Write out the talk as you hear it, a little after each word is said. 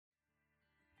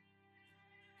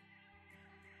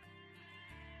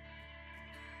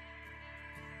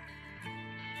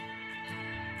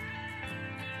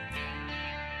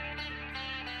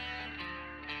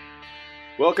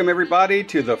Welcome, everybody,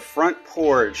 to the front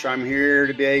porch. I'm here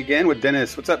today again with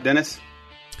Dennis. What's up, Dennis?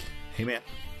 Hey, man.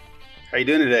 How you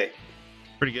doing today?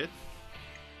 Pretty good.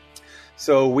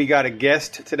 So we got a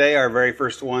guest today, our very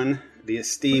first one, the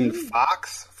esteemed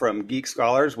Fox from Geek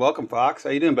Scholars. Welcome, Fox.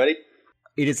 How you doing, buddy?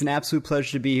 It is an absolute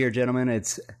pleasure to be here, gentlemen.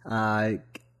 It's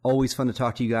always fun to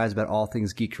talk to you guys about all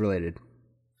things geek-related.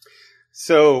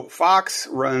 So Fox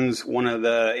runs one of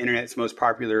the internet's most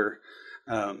popular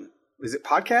is it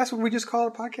podcast? Would we just call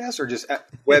it a podcast, or just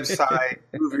website,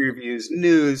 movie reviews,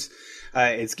 news?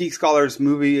 It's Geek Scholars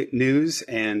Movie News,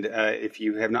 and if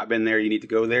you have not been there, you need to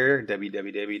go there,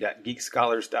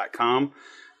 www.geekscholars.com.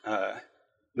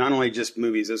 Not only just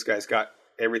movies, those guys got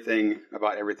everything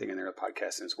about everything in their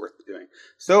podcast, and it's worth doing.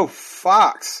 So,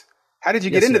 Fox, how did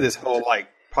you get into this whole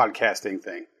podcasting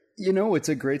thing? You know, it's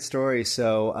a great story.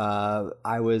 So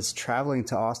I was traveling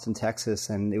to Austin, Texas,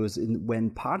 and it was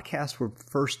when podcasts were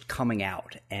first coming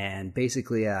out. And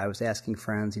basically, I was asking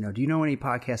friends, do you know any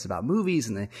podcasts about movies?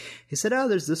 And they said, oh,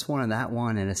 there's this one and that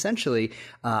one. And essentially,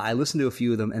 I listened to a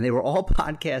few of them, and they were all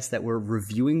podcasts that were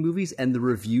reviewing movies, and the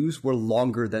reviews were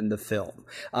longer than the film.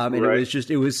 And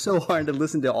it was so hard to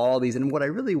listen to all these. And what I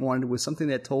really wanted was something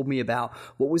that told me about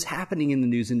what was happening in the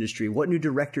news industry, what new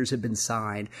directors had been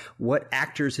signed, what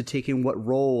actors had taken what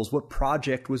roles, what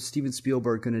project was Steven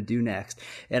Spielberg going to do next.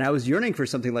 And I was yearning for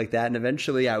something like that. And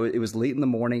eventually it was late in the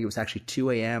morning. It was actually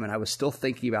 2 a.m. and I was still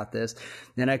thinking about this.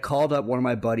 And I called up one of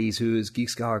my buddies who is Geek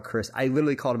Scholar Chris. I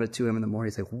literally called him at 2 a.m. in the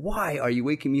morning. He's like, why are you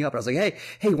waking me up? And I was like, hey,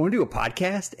 you want to do a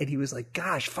podcast? And he was like,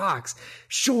 gosh, Fox,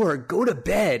 sure, go to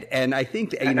bed. And I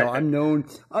think, I'm known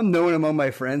among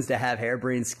my friends to have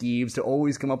harebrained schemes, to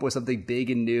always come up with something big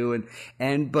and new.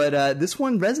 But this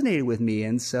one resonated with me.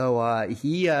 And so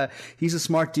he's a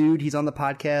smart dude. He's on the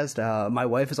podcast. My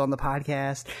wife is on the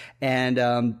podcast,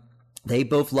 and they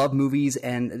both love movies.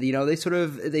 And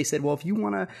they said, well, if you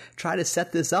want to try to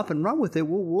set this up and run with it,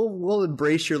 we'll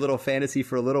embrace your little fantasy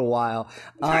for a little while.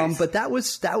 Nice. But that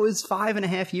was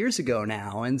 5.5 years ago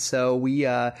now, and so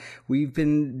we've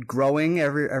been growing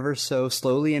ever so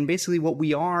slowly. And basically, what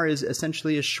we are is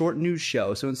essentially a short news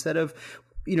show. So instead of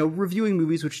reviewing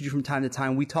movies, which we do from time to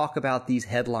time, we talk about these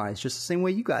headlines just the same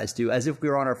way you guys do, as if we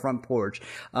were on our front porch.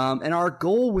 And our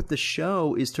goal with the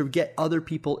show is to get other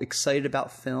people excited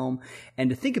about film and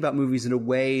to think about movies in a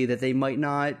way that they might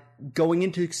not going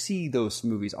in to see those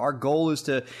movies. Our goal is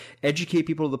to educate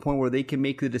people to the point where they can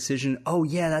make the decision, oh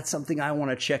yeah, that's something I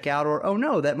want to check out, or oh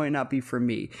no, that might not be for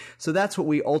me. So that's what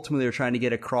we ultimately are trying to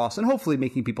get across, and hopefully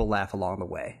making people laugh along the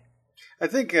way. I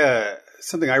think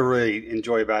something I really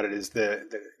enjoy about it is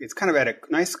it's kind of at a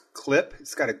nice clip.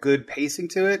 It's got a good pacing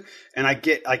to it, and I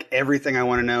get everything I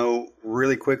want to know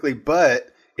really quickly. But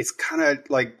it's kind of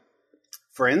like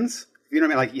Friends. You know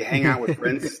what I mean? Like you hang out with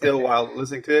friends still while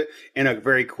listening to it in a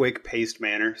very quick paced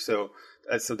manner. So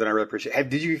that's something I really appreciate.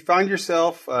 Did you find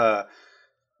yourself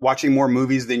watching more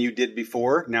movies than you did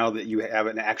before? Now that you have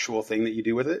an actual thing that you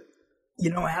do with it?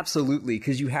 Absolutely,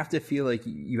 because you have to feel like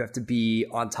you have to be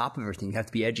on top of everything. You have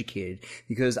to be educated,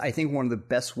 because I think one of the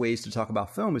best ways to talk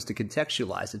about film is to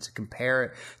contextualize it, to compare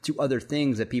it to other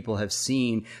things that people have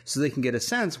seen, so they can get a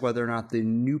sense whether or not the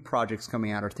new projects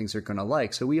coming out are things they're going to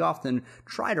like. So we often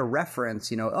try to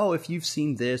reference, if you've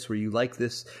seen this or you like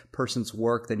this person's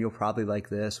work, then you'll probably like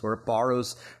this, or it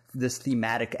borrows this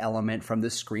thematic element from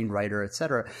this screenwriter, et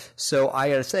cetera. So I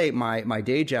got to say, my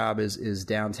day job is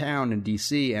downtown in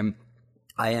DC, and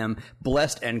I am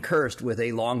blessed and cursed with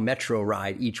a long metro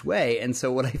ride each way. And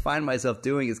so what I find myself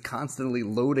doing is constantly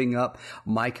loading up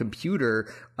my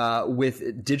computer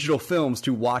with digital films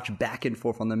to watch back and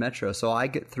forth on the metro. So I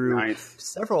get through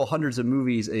several hundreds of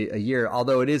movies a year,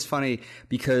 although it is funny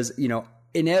because,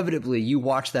 inevitably you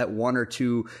watch that one or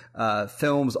two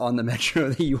films on the metro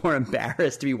that you are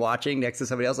embarrassed to be watching next to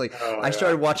somebody else. I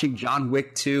started watching John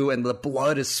Wick 2, and the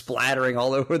blood is splattering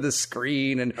all over the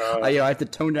screen, and I have to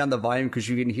tone down the volume because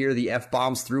you can hear the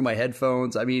F-bombs through my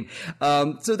headphones. I mean,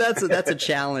 so that's a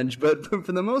challenge, but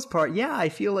for the most part, yeah, I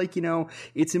feel like,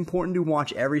 it's important to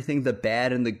watch everything, the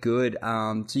bad and the good,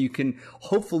 so you can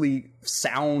hopefully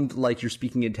sound like you're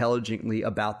speaking intelligently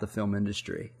about the film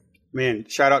industry. Man,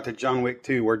 shout out to John Wick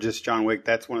 2. We're just John Wick.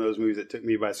 That's one of those movies that took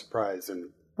me by surprise, and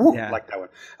I like that one.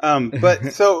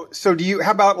 But so do you?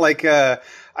 How about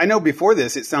I know before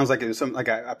this, it sounds like it was something like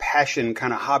a passion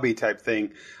kind of hobby type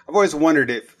thing. I've always wondered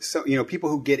if people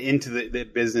who get into the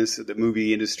business of the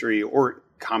movie industry or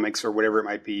comics or whatever it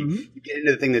might be, you get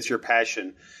into the thing that's your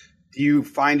passion. Do you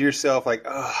find yourself like,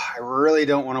 oh, I really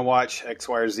don't want to watch X,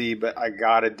 Y, or Z, but I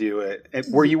got to do it,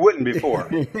 where you wouldn't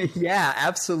before? Yeah,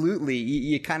 absolutely.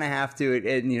 You kind of have to.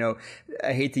 And,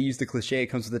 I hate to use the cliche, it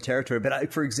comes with the territory,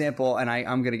 but for example, and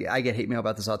I get hate mail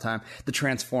about this all the time, the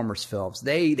Transformers films,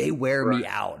 they wear me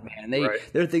out, man.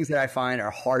 They're things that I find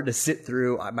are hard to sit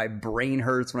through. My brain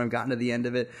hurts when I've gotten to the end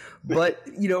of it, but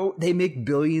they make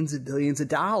billions and billions of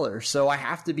dollars. So I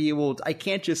have to be able to, I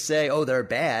can't just say, oh, they're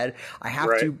bad.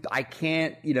 I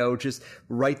can't, just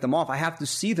write them off. I have to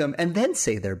see them and then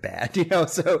say they're bad,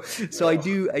 so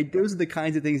those are the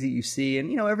kinds of things that you see.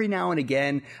 And, every now and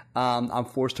again, I'm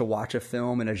forced to watch a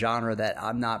film in a genre that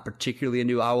I'm not particularly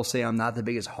into. I will say I'm not the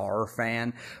biggest horror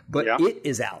fan, but It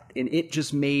is out, and it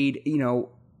just made,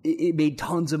 it made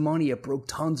tons of money. It broke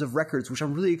tons of records, which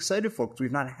I'm really excited for because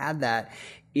we've not had that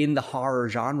in the horror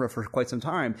genre for quite some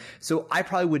time. So I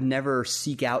probably would never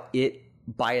seek out it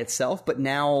by itself, but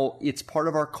now it's part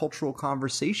of our cultural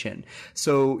conversation.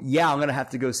 So I'm going to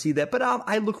have to go see that, but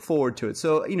I look forward to it.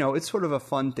 So, it's sort of a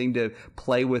fun thing to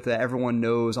play with. Everyone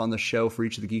knows on the show for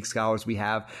each of the Geek Scholars, we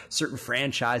have certain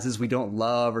franchises we don't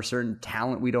love or certain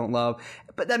talent we don't love,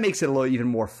 but that makes it a little even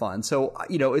more fun. So,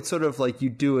 it's sort of like you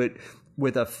do it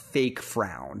with a fake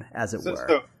frown, as it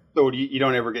were. So you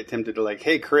don't ever get tempted to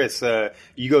hey, Chris,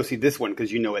 you go see this one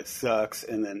because it sucks,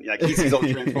 and then he sees all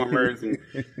the Transformers, and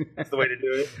that's the way to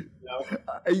do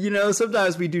it.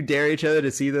 Sometimes we do dare each other to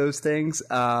see those things.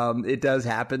 It does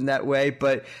happen that way,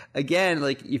 but again,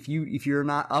 if you're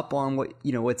not up on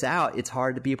what's out, it's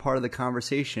hard to be a part of the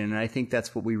conversation, and I think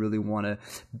that's what we really want to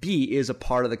be, is a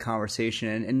part of the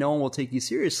conversation, and no one will take you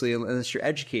seriously unless you're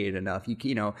educated enough. You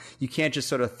can't just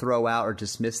sort of throw out or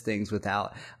dismiss things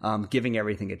without giving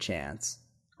everything a chance.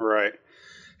 Right.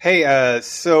 Hey,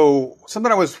 so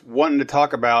something I was wanting to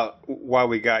talk about while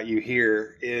we got you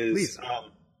here is,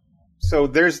 so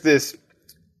there's this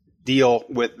deal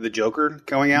with the Joker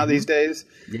going out these days.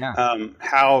 Yeah.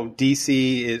 How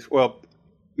DC is,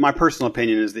 my personal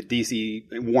opinion is that DC,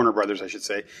 Warner Brothers, I should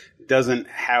say, doesn't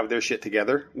have their shit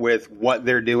together with what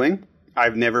they're doing.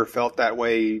 I've never felt that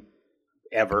way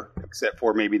ever, except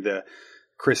for maybe the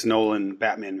Chris Nolan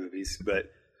Batman movies.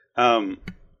 But,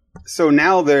 so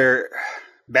now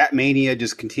Batmania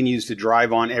just continues to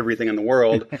drive on everything in the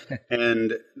world.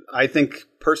 And I think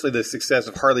personally the success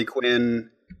of Harley Quinn,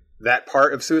 that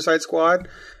part of Suicide Squad,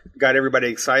 got everybody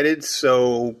excited.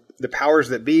 So the powers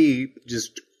that be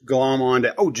just glom on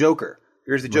to, Joker.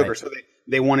 Here's the Joker. Right. So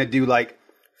they want to do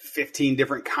 15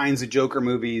 different kinds of Joker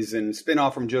movies and spin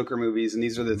off from Joker movies. And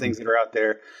these are the things that are out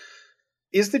there.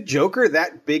 Is the Joker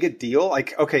that big a deal?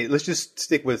 Okay, let's just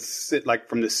stick with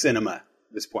from the cinema at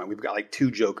this point. We've got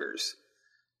 2 Jokers.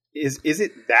 Is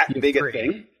it that big a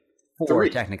thing? 4, 3.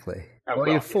 Technically.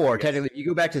 You have 4. Technically, you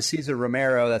go back to Cesar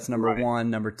Romero, that's number 1.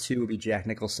 Number 2 would be Jack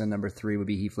Nicholson. Number 3 would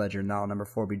be Heath Ledger. Now, number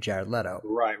 4 would be Jared Leto.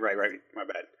 Right. My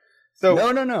bad. So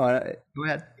No. Go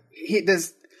ahead.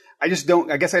 I just don't,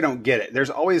 I guess I don't get it. There's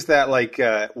always that,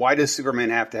 why does Superman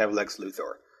have to have Lex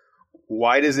Luthor?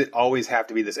 Why does it always have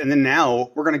to be this? And then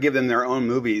now we're going to give them their own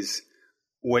movies,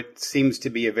 what seems to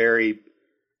be a very,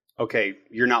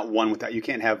 you're not one without, you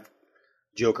can't have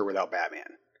Joker without Batman.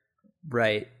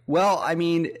 Right. Well, I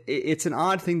mean, it's an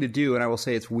odd thing to do, and I will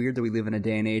say it's weird that we live in a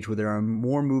day and age where there are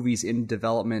more movies in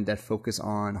development that focus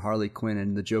on Harley Quinn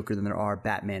and the Joker than there are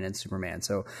Batman and Superman.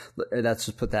 So let's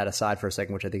just put that aside for a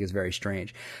second, which I think is very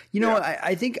strange.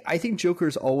 I think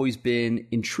Joker's always been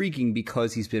intriguing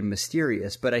because he's been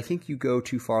mysterious, but I think you go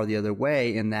too far the other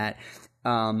way in that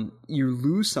you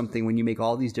lose something when you make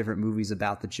all these different movies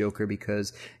about the Joker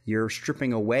because you're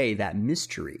stripping away that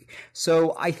mystery.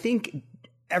 So I think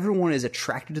everyone is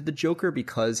attracted to the Joker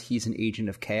because he's an agent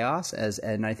of chaos,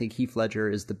 and I think Heath Ledger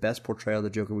is the best portrayal of the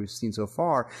Joker we've seen so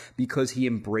far because he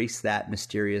embraced that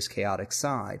mysterious, chaotic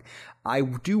side. I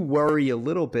do worry a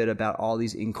little bit about all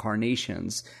these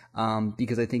incarnations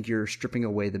because I think you're stripping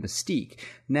away the mystique.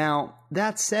 Now,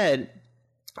 that said,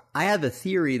 I have a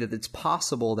theory that it's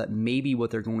possible that maybe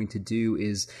what they're going to do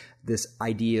is this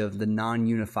idea of the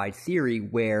non-unified theory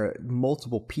where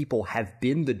multiple people have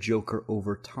been the Joker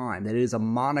over time, that it is a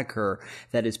moniker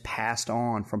that is passed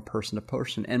on from person to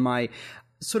person. And my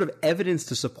sort of evidence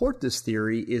to support this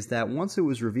theory is that once it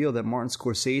was revealed that Martin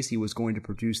Scorsese was going to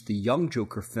produce the Young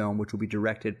Joker film, which will be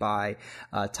directed by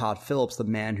Todd Phillips, the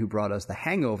man who brought us The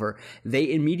Hangover,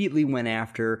 they immediately went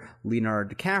after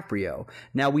Leonardo DiCaprio.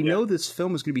 Now, we know this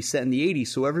film is going to be set in the 80s,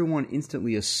 so everyone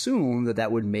instantly assumed that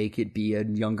that would make it be a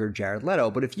younger Jared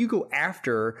Leto. But if you go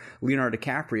after Leonardo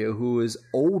DiCaprio, who is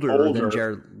older. than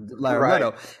Jared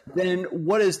Leto, then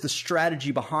what is the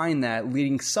strategy behind that,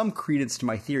 leading some credence to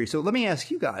my theory? So let me ask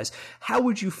you guys, how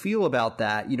would you feel about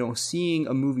that, seeing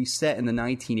a movie set in the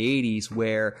 1980s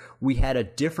where we had a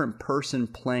different person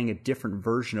playing a different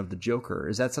version of the Joker?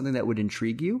 Is that something that would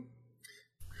intrigue you?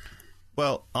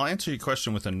 Well, I'll answer your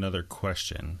question with another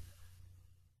question.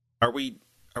 Are we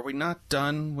not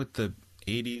done with the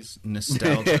 80s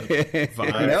nostalgia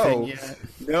vibe thing yet?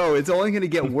 No, it's only going to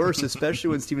get worse,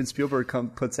 especially when Steven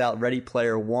Spielberg puts out Ready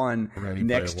Player One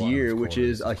next year, which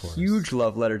is a huge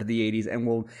love letter to the 80s and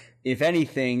will, if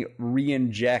anything,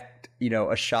 re-inject,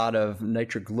 a shot of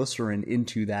nitroglycerin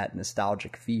into that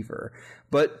nostalgic fever.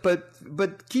 But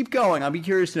keep going. I'll be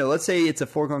curious to know. Let's say it's a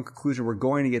foregone conclusion. We're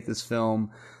going to get this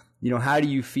film. How do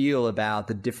you feel about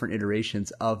the different iterations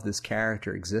of this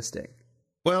character existing?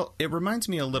 Well, it reminds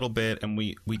me a little bit, and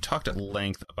we talked at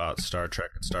length about Star Trek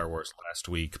and Star Wars last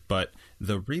week, but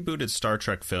the rebooted Star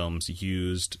Trek films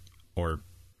used, or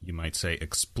you might say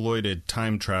exploited,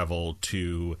 time travel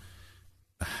to,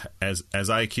 as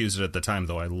I accused it at the time,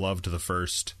 though I loved the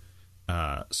first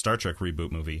Star Trek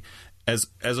reboot movie, as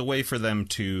a way for them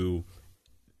to,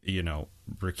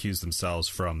 recuse themselves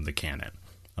from the canon.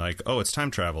 Like, oh, it's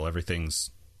time travel, everything's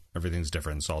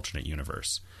different, it's alternate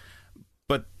universe.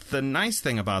 But the nice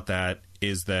thing about that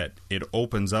is that it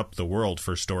opens up the world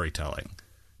for storytelling.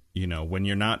 When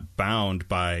you're not bound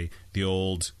by the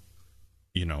old,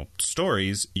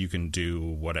 stories, you can do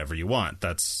whatever you want.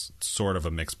 That's sort of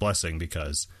a mixed blessing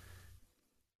because,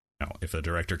 if a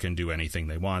director can do anything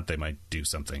they want, they might do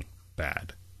something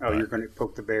bad. Oh, you're going to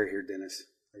poke the bear here, Dennis.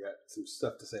 I got some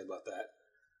stuff to say about that.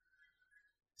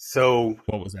 So,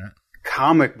 what was that?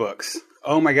 Comic books.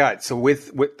 Oh my God! So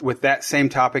with that same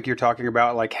topic you're talking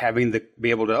about, like having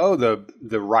be able to,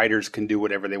 the writers can do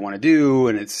whatever they want to do,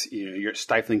 and it's you're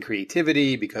stifling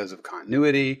creativity because of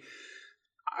continuity.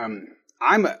 I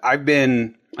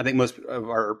think most of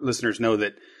our listeners know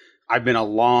that I've been a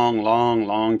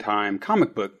long time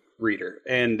comic book reader,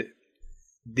 and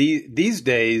these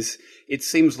days it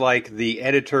seems like the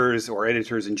editors or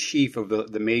editors in chief of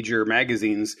the major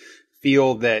magazines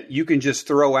feel that you can just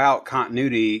throw out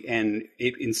continuity and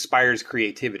it inspires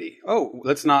creativity. Oh,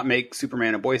 let's not make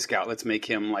Superman a Boy Scout. Let's make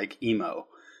him like emo.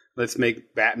 Let's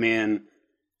make Batman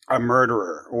a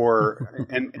murderer.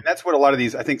 And that's what a lot of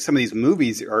these, I think some of these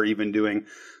movies are even doing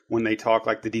when they talk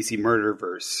like the DC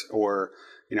Murderverse or,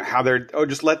 how they're,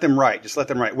 just let them write,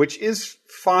 which is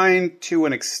fine to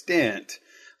an extent.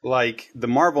 Like the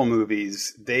Marvel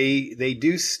movies, they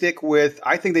do stick with,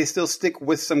 I think they still stick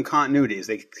with some continuities.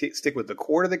 They stick with the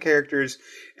core of the characters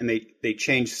and they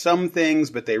change some things,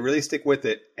 but they really stick with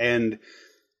it. And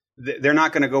they're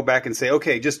not going to go back and say,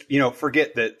 okay, just,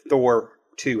 forget that Thor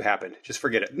 2 happened. Just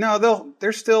forget it. No,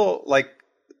 they're still like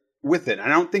with it. I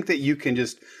don't think that you can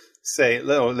just say,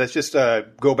 let's just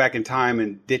go back in time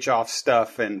and ditch off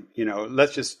stuff and,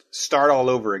 let's just start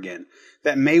all over again.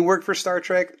 That may work for Star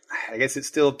Trek. I guess it's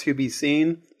still to be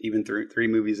seen, even through 3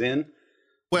 movies in.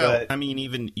 Well, I mean,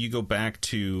 even you go back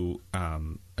to,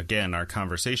 again, our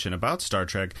conversation about Star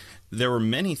Trek, there were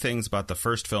many things about the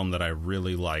first film that I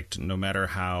really liked, no matter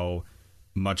how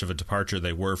much of a departure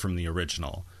they were from the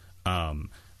original.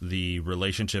 The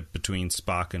relationship between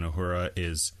Spock and Uhura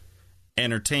is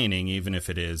entertaining, even if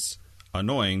it is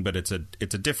annoying, but it's a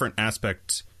different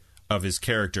aspect of his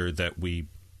character that we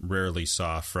rarely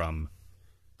saw from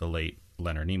the late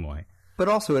Leonard Nimoy. But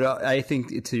also, I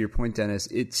think, to your point, Dennis,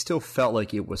 it still felt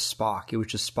like it was Spock. It was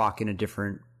just Spock in a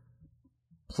different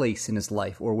place in his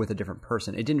life or with a different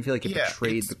person. It didn't feel like it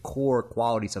betrayed the core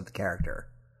qualities of the character.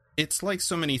 It's like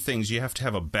so many things. You have to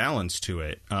have a balance to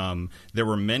it. There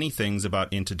were many things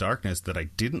about Into Darkness that I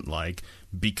didn't like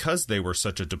because they were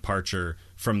such a departure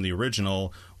from the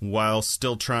original while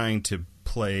still trying to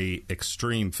play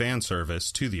extreme fan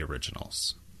service to the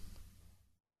originals.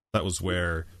 That was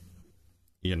where,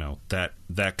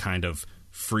 that kind of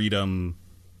freedom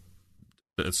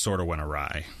sort of went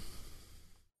awry.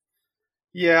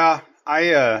 Yeah,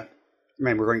 you're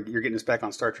getting us back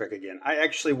on Star Trek again. I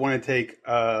actually want to take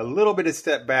a little bit of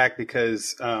step back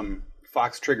because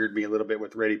Fox triggered me a little bit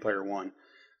with Ready Player One.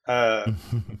 I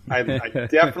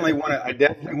definitely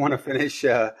want to finish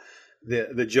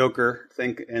the Joker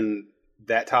thing and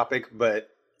that topic, but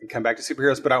come back to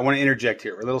superheroes. But I want to interject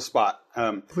here, a little spot.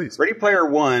 Please. Ready Player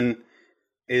One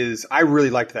I really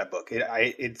liked that book.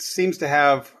 It seems to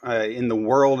have in the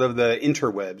world of the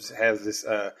interwebs has this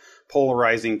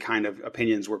polarizing kind of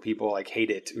opinions where people like hate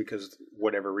it because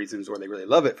whatever reasons, or they really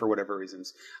love it for whatever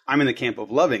reasons. I'm in the camp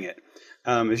of loving it.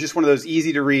 It's just one of those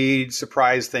easy to read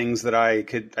surprise things that I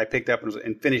picked up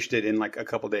and finished it in like a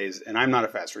couple days, and I'm not a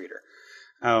fast reader.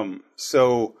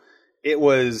 So it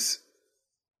was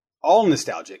all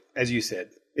nostalgic, as you said.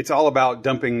 It's all about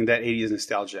dumping that 80s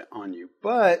nostalgia on you.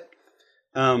 But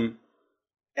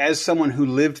as someone who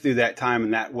lived through that time,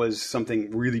 and that was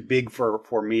something really big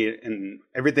for me, and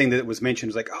everything that was mentioned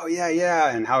was like, oh yeah,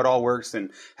 and how it all works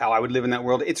and how I would live in that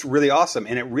world. It's really awesome,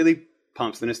 and it really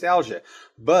pumps the nostalgia.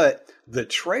 But the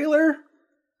trailer,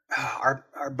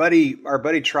 our buddy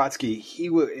Trotsky,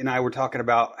 and I were talking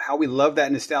about how we love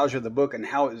that nostalgia of the book and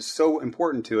how it is so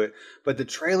important to it. But the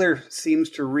trailer seems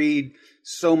to read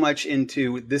so much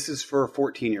into, this is for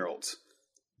 14-year-olds,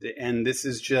 and this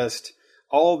is just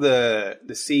all the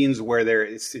scenes where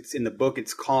it's in the book,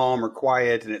 it's calm or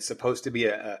quiet, and it's supposed to be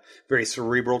a very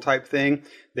cerebral type thing.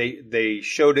 They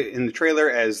showed it in the trailer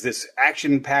as this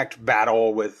action-packed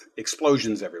battle with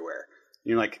explosions everywhere. And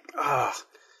you're like, I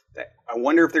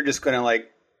wonder if they're just going to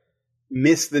like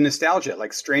miss the nostalgia,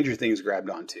 like Stranger Things grabbed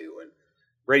onto and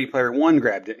Ready Player One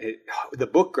grabbed it. The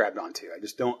book grabbed onto.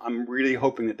 I'm really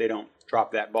hoping that they don't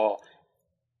drop that ball.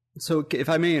 So if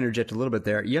I may interject a little bit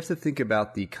there, you have to think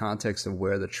about the context of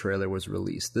where the trailer was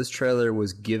released. This trailer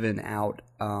was given out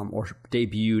or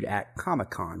debuted at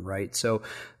Comic-Con, right? So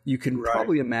you can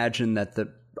probably imagine that a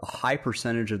high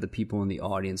percentage of the people in the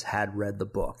audience had read the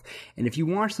book. And if you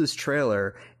watch this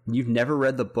trailer and you've never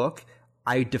read the book,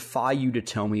 I defy you to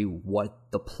tell me what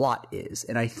the plot is.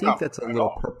 And I think that's a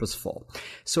little purposeful.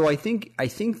 So I think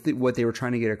that what they were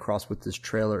trying to get across with this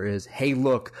trailer is, hey,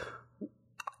 look,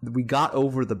 we got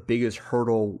over the biggest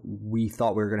hurdle we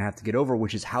thought we were going to have to get over,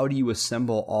 which is how do you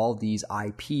assemble all these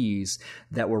IPs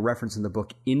that were referenced in the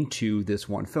book into this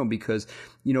one film? Because,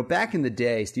 back in the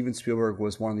day, Steven Spielberg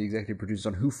was one of the executive producers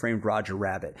on Who Framed Roger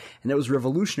Rabbit. And that was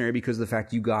revolutionary because of the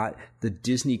fact you got the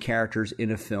Disney characters in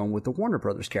a film with the Warner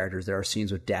Brothers characters. There are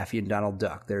scenes with Daffy and Donald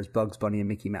Duck. There's Bugs Bunny and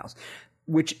Mickey Mouse,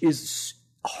 which is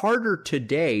harder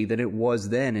today than it was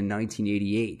then in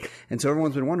 1988. And so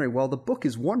everyone's been wondering, well, the book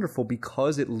is wonderful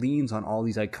because it leans on all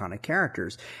these iconic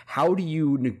characters. How do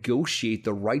you negotiate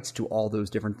the rights to all those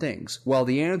different things? Well,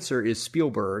 the answer is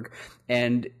Spielberg,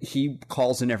 and he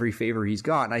calls in every favor he's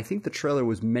got. And I think the trailer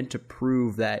was meant to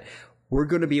prove that we're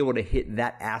going to be able to hit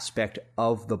that aspect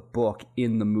of the book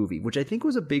in the movie, which I think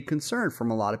was a big concern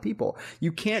from a lot of people.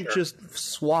 You can't just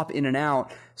swap in and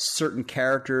out certain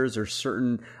characters or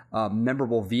certain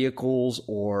memorable vehicles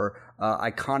or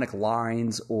iconic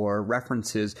lines or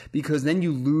references, because then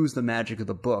you lose the magic of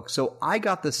the book. So I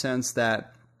got the sense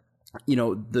that,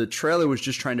 the trailer was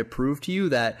just trying to prove to you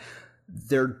that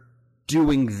they're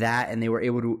doing that and they were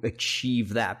able to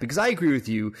achieve that. Because I agree with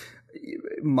you,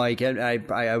 Mike, and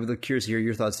I was curious to hear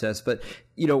your thoughts, Tess, but,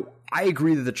 I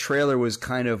agree that the trailer was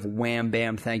kind of wham,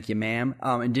 bam, thank you, ma'am,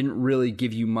 and didn't really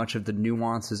give you much of the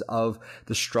nuances of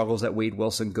the struggles that Wade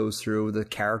Wilson goes through, the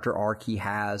character arc he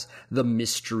has, the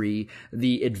mystery,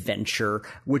 the adventure,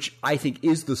 which I think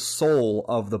is the soul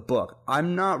of the book.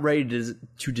 I'm not ready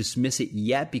to dismiss it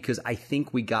yet because I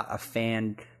think we got a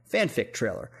fanfic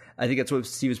trailer. I think that's what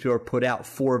Steven Spielberg put out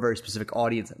for a very specific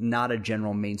audience, not a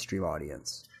general mainstream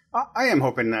audience. I am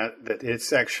hoping that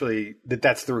it's actually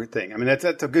that's the thing. I mean, that's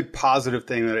a good positive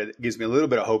thing that it gives me a little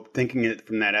bit of hope. Thinking it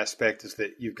from that aspect is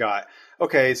that you've got,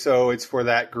 okay, so it's for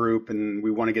that group and we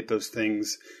want to get those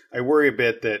things. I worry a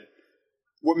bit that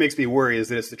what makes me worry is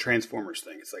that it's the Transformers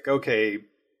thing. It's like, okay,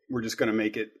 we're just going to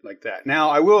make it like that. Now,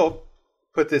 I will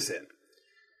put this in.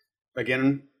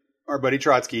 Again, our buddy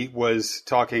Trotsky was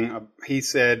talking. He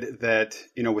said that,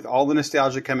 with all the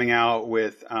nostalgia coming out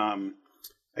with,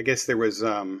 I guess there was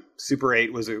Super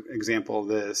 8 was an example of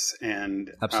this,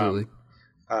 and absolutely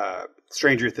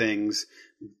Stranger Things.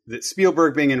 That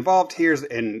Spielberg being involved here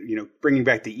and bringing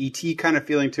back the E.T. kind of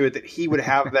feeling to it, that he would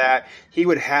have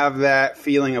that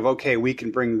feeling of, okay, we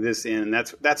can bring this in. And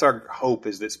that's our hope,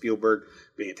 is that Spielberg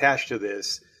being attached to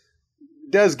this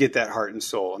does get that heart and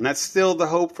soul, and that's still the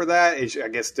hope for that. I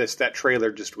guess just that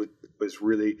trailer just was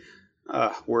really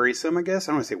worrisome. I guess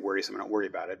I don't want to say worrisome. I don't worry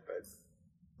about it,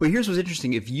 But here's what's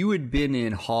interesting. If you had been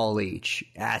in Hall H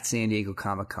at San Diego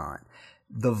Comic-Con,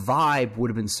 the vibe would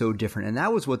have been so different. And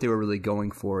that was what they were really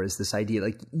going for, is this idea.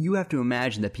 Like, you have to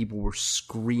imagine that people were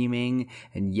screaming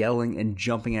and yelling and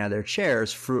jumping out of their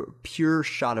chairs for a pure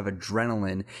shot of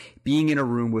adrenaline, being in a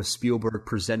room with Spielberg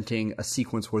presenting a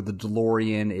sequence where the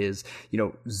DeLorean is,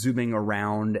 zooming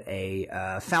around a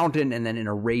fountain and then in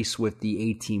a race with the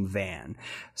A-Team van.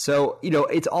 So,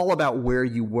 it's all about where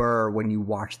you were when you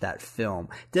watched that film.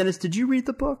 Dennis, did you read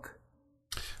the book?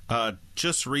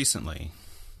 Just recently.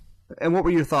 And what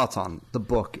were your thoughts on the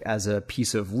book as a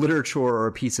piece of literature or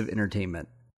a piece of entertainment?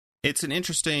 It's an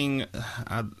interesting.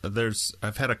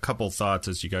 I've had a couple thoughts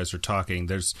as you guys are talking.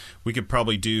 We could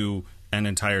probably do an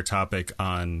entire topic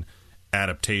on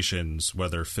adaptations,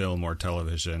 whether film or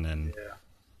television, and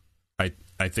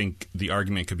I think the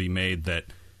argument could be made that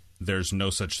there's no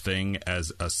such thing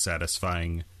as a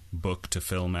satisfying book to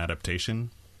film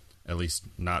adaptation, at least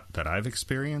not that I've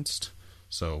experienced.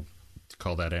 So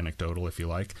call that anecdotal if you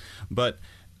like. But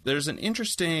there's an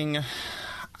interesting,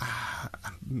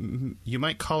 you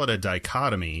might call it a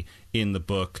dichotomy in the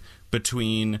book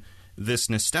between this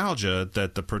nostalgia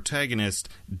that the protagonist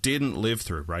didn't live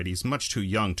through, right? He's much too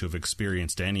young to have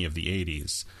experienced any of the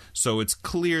 80s. So it's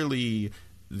clearly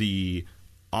the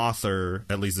author,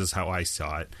 at least this is how I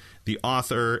saw it, the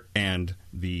author and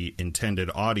the intended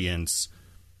audience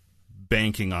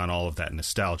banking on all of that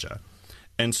nostalgia.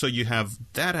 And so you have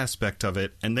that aspect of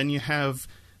it, and then you have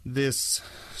this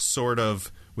sort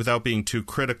of, without being too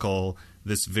critical,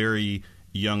 this very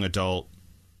young adult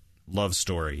love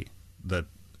story that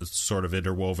is sort of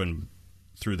interwoven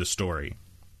through the story.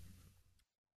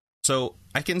 So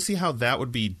I can see how that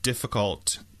would be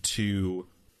difficult to...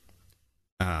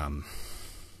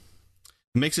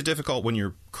 makes it difficult when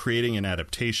you're creating an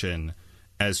adaptation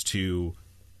as to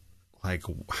like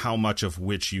how much of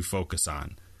which you focus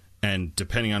on, and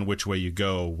depending on which way you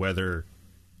go,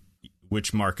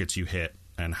 which markets you hit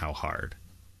and how hard.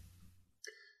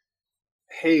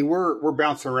 Hey, we're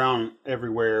bouncing around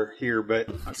everywhere here, but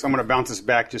so I'm going to bounce us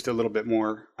back just a little bit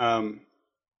more.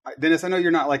 Dennis, I know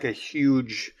you're not like a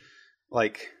huge,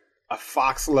 like a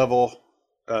Fox level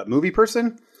movie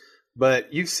person,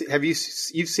 but you've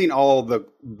seen all the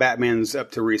Batmans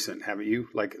up to recent, haven't you?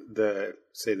 Like the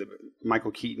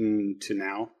Michael Keaton to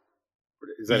now.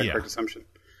 Is that a correct assumption?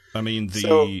 I mean,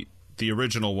 the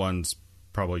original ones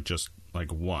probably just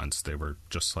like once. They were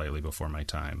just slightly before my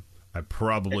time. I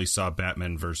probably saw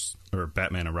Batman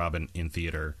and Robin in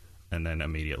theater and then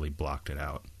immediately blocked it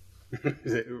out.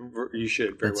 You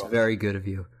should. That's very good of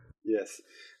you. Yes.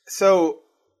 So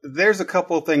there's a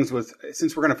couple of things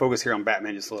since we're going to focus here on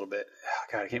Batman just a little bit.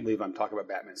 God, I can't believe I'm talking about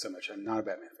Batman so much. I'm not a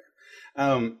Batman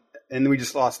fan. And we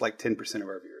just lost like 10% of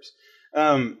our viewers.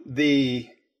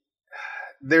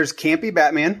 There's campy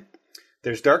Batman,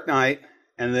 there's Dark Knight,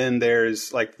 and then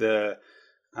there's like the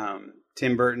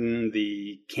Tim Burton,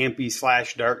 the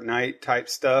campy / Dark Knight type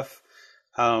stuff.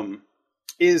 I want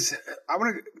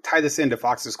to tie this into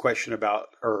Fox's question about,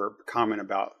 or comment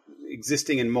about,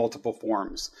 existing in multiple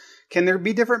forms. Can there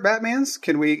be different Batmans?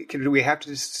 Do we have to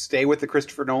just stay with the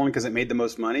Christopher Nolan because it made the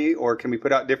most money, or can we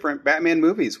put out different Batman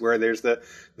movies where there's the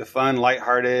fun,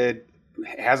 lighthearted,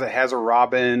 has a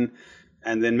Robin,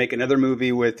 and then make another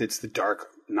movie with it's the Dark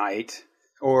Knight?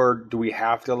 Or do we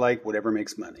have to like whatever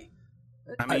makes money?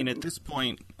 I mean, at this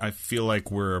point, I feel like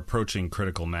we're approaching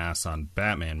critical mass on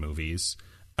Batman movies.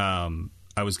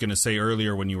 I was going to say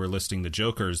earlier when you were listing the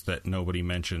Jokers that nobody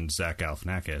mentioned Zach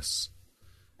Galifianakis.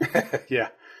 Yeah.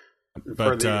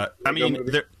 But, I mean,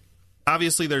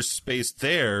 obviously there's space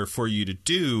there for you to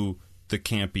do the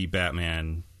campy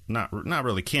Batman. Not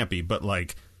really campy, but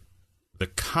like the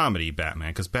comedy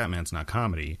Batman, because Batman's not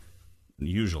comedy,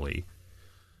 usually.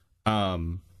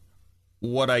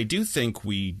 What I do think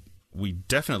we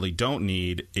definitely don't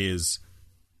need is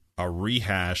a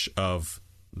rehash of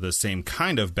the same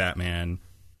kind of Batman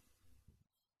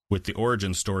with the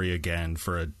origin story again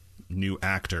for a new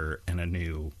actor and a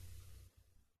new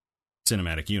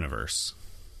cinematic universe.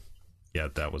 Yeah,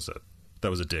 that was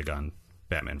a dig on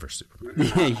Batman vs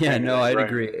Superman. Yeah, no, I'd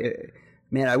agree.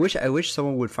 Man, I wish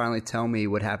someone would finally tell me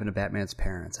what happened to Batman's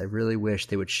parents. I really wish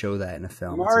they would show that in a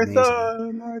film. Martha.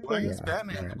 Why is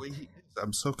Batman the way he is?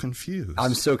 I'm so confused.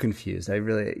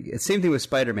 Same thing with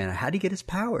Spider-Man. How'd he get his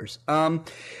powers?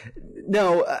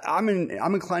 No, I'm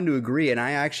inclined to agree. And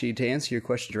I actually, to answer your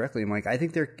question directly, I'm like, I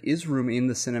think there is room in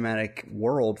the cinematic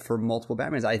world for multiple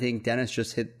Batmans. I think Dennis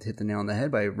just hit the nail on the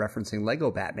head by referencing Lego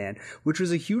Batman, which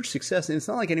was a huge success. And it's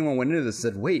not like anyone went into this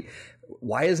and said, wait,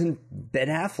 why isn't Ben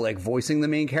Affleck voicing the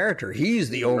main character? He's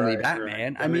the only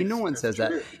Batman. Right. I mean, no one says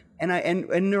that.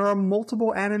 And there are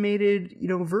multiple animated,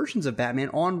 versions of Batman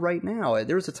on right now.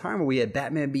 There was a time where we had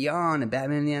Batman Beyond and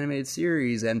Batman in the Animated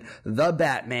Series and The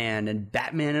Batman and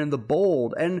Batman and the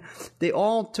Bold. And they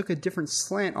all took a different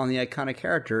slant on the iconic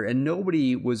character, and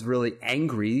nobody was really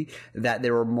angry that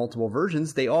there were multiple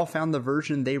versions. They all found the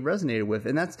version they resonated with.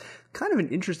 And that's kind of an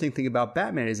interesting thing about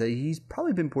Batman, is that he's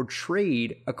probably been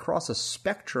portrayed across a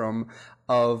spectrum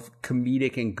of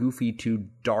comedic and goofy to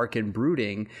dark and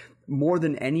brooding more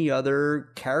than any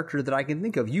other character that I can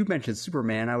think of. You mentioned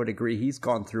Superman. I would agree. He's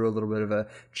gone through a little bit of a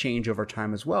change over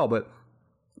time as well. But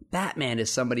Batman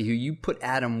is somebody who, you put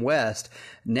Adam West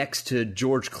next to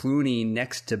George Clooney,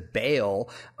 next to Bale.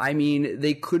 I mean,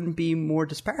 they couldn't be more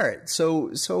disparate. So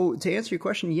to answer your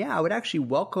question, yeah, I would actually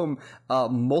welcome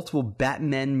multiple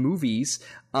Batman movies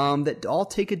that all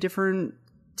take a different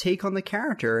take on the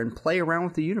character and play around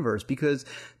with the universe. Because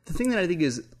the thing that I think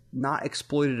is not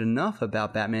exploited enough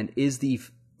about Batman is the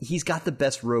he's got the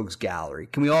best rogues gallery.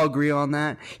 Can we all agree on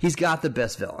that? He's got the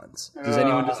best villains. Does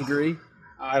anyone disagree?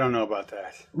 I don't know about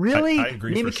that. Really? I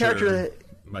agree. Name for a character sure. that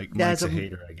Mike's a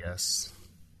hater, I guess.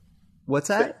 What's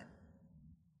that?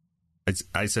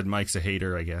 I said Mike's a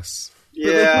hater, I guess.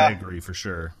 Yeah, I agree for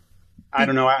sure. I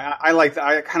don't know. I like.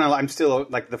 I'm still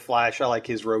like the Flash. I like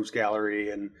his rogues gallery,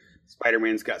 and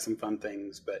Spider-Man's got some fun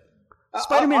things, but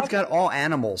Spider-Man's got all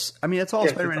animals. I mean, that's all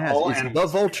Spider-Man has. It's animals. The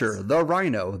vulture, the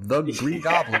rhino, the green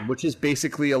goblin, which is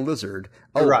basically a lizard.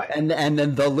 Oh, right. And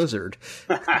then the lizard,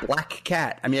 black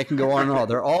cat. I mean, I can go on and on.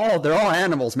 They're all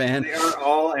animals, man. They are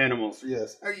all animals.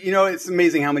 Yes. You know, it's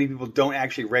amazing how many people don't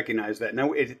actually recognize that.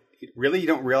 No, it really, you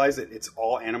don't realize that it's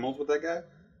all animals with that guy.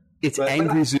 It's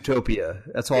Angry Zootopia.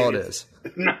 That's all it is.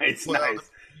 Nice.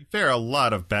 Fair, a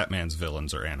lot of Batman's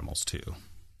villains are animals too.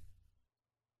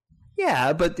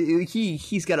 Yeah, but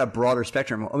he's got a broader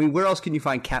spectrum. I mean, where else can you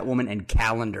find Catwoman and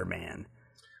Calendar Man?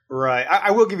 Right.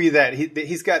 I will give you that.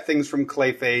 He's got things from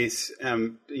Clayface,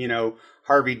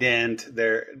 Harvey Dent.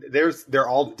 They're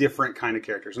all different kind of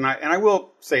characters, and I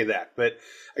will say that. But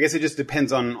I guess it just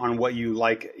depends on what you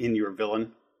like in your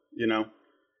villain.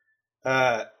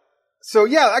 So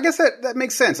yeah, I guess that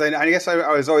makes sense. I guess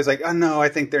I was always like, oh no, I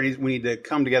think we need to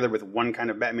come together with one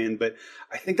kind of Batman. But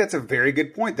I think that's a very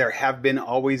good point. There have been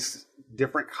always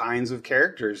different kinds of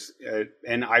characters,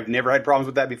 and I've never had problems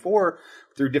with that before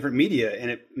through different media,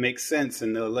 and it makes sense.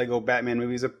 And the Lego Batman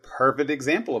movie is a perfect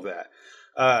example of that.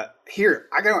 Here,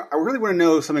 I really want to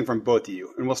know something from both of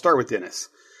you, and we'll start with Dennis.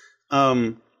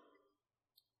 I'd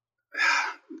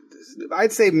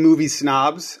say movie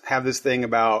snobs have this thing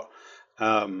about.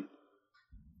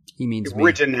 He means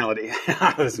originality.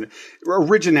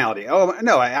 Originality. Oh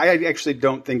no, I actually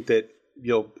don't think that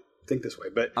you'll think this way.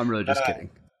 But I'm really just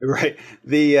kidding. Right.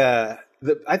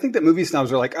 I think that movie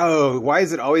snobs are like, oh, why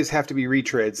does it always have to be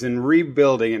retreads and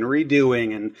rebuilding and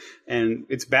redoing and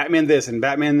it's Batman this and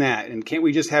Batman that, and can't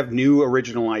we just have new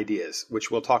original ideas?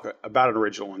 Which we'll talk about an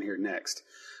original one here next.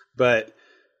 But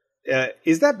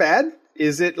is that bad?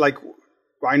 Is it like?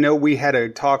 I know we had a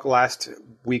talk last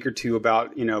week or two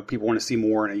about, people want to see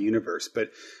more in a universe, but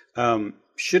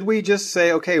should we just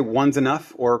say, okay, one's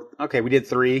enough? Or, okay, we did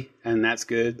 3 and that's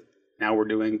good. Now we're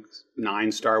doing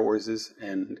 9 Star Warses,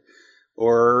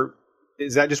 or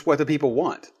is that just what the people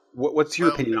want? What's your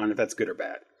opinion on if that's good or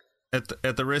bad?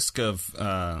 At the risk of,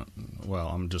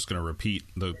 I'm just going to repeat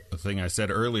the thing I said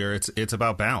earlier. It's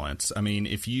about balance. I mean,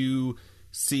 if you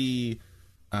see,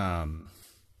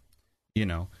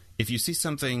 if you see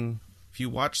something, if you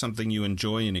watch something you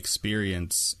enjoy an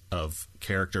experience of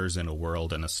characters in a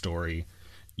world and a story,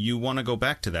 you want to go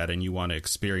back to that and you want to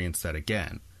experience that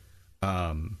again.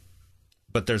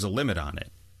 But there's a limit on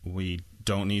it. We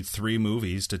don't need 3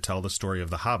 movies to tell the story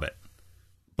of The Hobbit.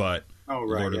 But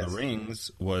Lord of the Rings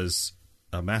was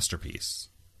a masterpiece.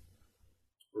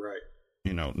 Right.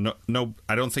 No,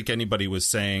 I don't think anybody was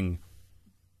saying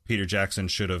Peter Jackson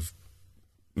should have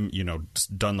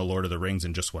done the Lord of the Rings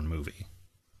in just one movie.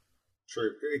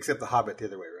 True, except the Hobbit the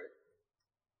other way, right?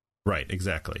 Right,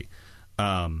 exactly.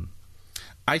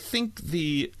 I think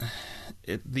the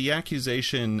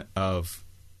accusation of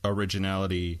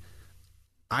originality,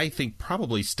 I think,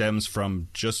 probably stems from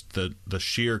just the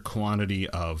sheer quantity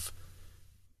of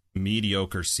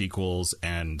mediocre sequels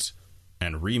and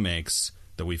remakes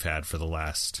that we've had for the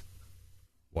last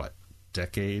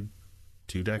decade,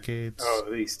 2 decades? Oh,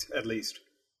 at least.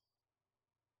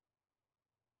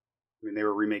 I mean, they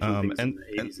were remaking things in the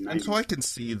 80s and 90s. And so I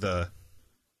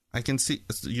can see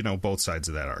both sides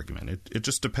of that argument. It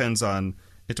just depends on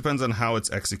how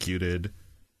it's executed,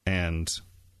 and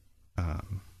I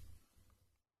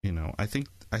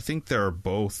think there are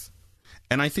both,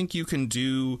 and I think you can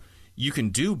do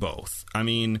both. I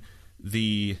mean,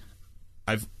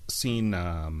 I've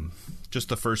seen just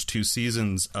the first 2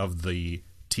 seasons of the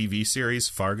TV series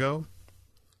Fargo,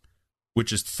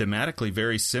 which is thematically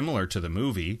very similar to the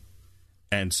movie.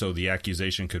 And so the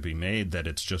accusation could be made that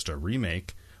it's just a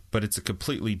remake, but it's a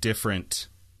completely different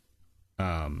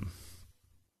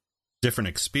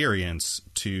experience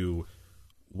to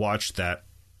watch that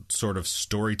sort of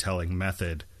storytelling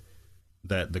method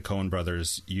that the Coen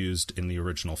brothers used in the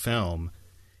original film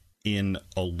in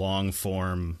a long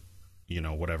form,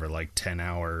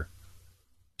 10-hour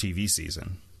TV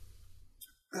season.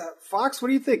 Fox, what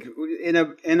do you think? In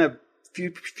a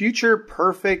future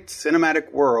perfect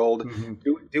cinematic world,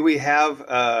 do we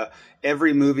have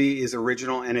every movie is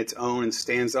original and its own and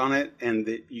stands on it, and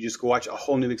that you just go watch a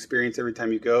whole new experience every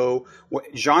time you go?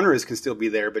 Genres can still be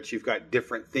there, but you've got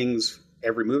different things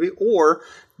every movie, or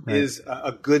is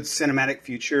a good cinematic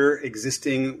future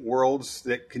existing worlds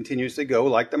that continues to go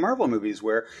like the Marvel movies,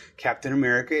 where Captain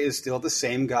America is still the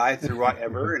same guy throughout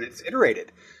ever, and it's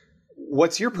iterated.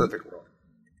 What's your perfect world?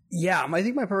 Yeah, I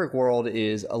think my perfect world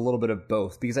is a little bit of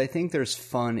both, because I think there's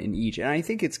fun in each. And I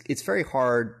think it's very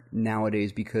hard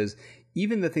nowadays, because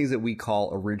even the things that we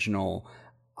call original,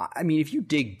 I mean, if you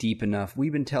dig deep enough,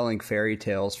 we've been telling fairy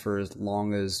tales for as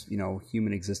long as,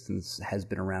 human existence has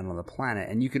been around on the planet.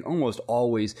 And you can almost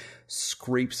always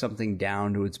scrape something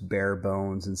down to its bare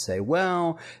bones and say,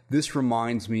 well, this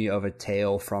reminds me of a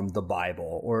tale from the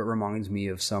Bible, or it reminds me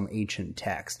of some ancient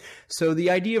text. So the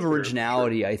idea of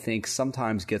originality, I think,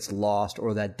 sometimes gets lost,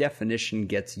 or that definition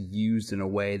gets used in a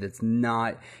way that's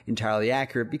not entirely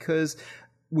accurate, because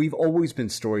we've always been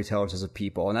storytellers as a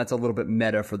people, and that's a little bit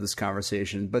meta for this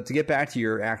conversation. But to get back to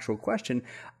your actual question,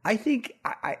 I think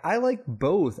I like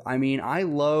both. I mean, I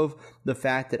love the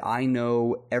fact that I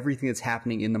know everything that's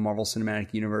happening in the Marvel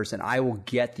Cinematic Universe, and I will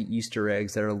get the Easter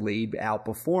eggs that are laid out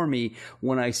before me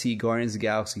when I see Guardians of the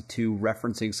Galaxy 2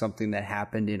 referencing something that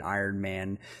happened in Iron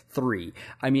Man 3.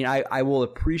 I mean, I will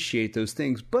appreciate those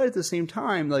things, but at the same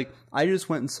time, like, I just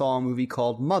went and saw a movie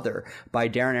called Mother by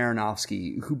Darren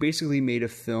Aronofsky, who basically made a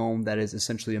film that is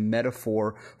essentially a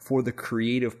metaphor for the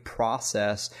creative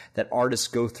process that artists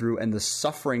go through and the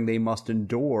suffering they must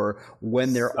endure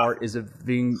when their art is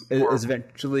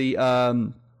eventually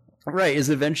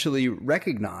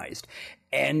recognized.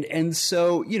 And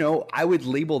so, I would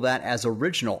label that as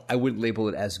original. I wouldn't label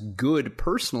it as good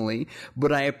personally,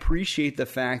 but I appreciate the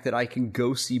fact that I can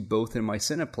go see both in my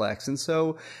Cineplex. And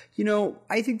so,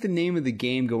 I think the name of the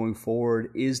game going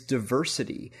forward is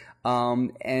diversity.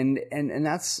 And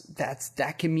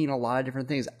that can mean a lot of different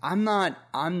things. I'm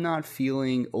not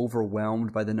feeling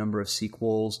overwhelmed by the number of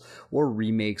sequels or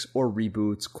remakes or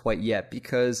reboots quite yet,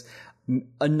 because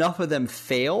enough of them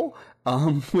fail,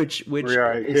 which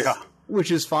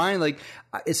is fine. Like,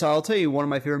 so I'll tell you, one of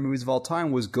my favorite movies of all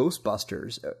time was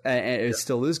Ghostbusters, and it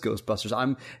still is Ghostbusters.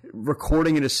 I'm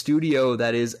recording in a studio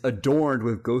that is adorned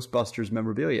with Ghostbusters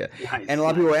memorabilia. Nice. And a lot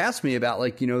of people ask me about,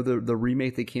 like, the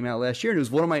remake that came out last year, and it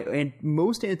was one of my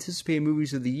most anticipated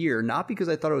movies of the year, not because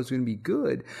I thought it was going to be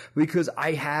good, because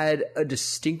I had a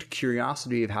distinct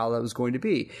curiosity of how that was going to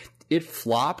be. It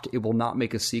flopped. It will not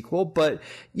make a sequel, but,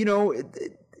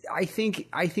 I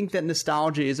think that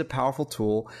nostalgia is a powerful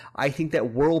tool. I think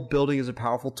that world building is a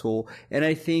powerful tool. And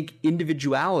I think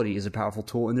individuality is a powerful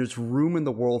tool. And there's room in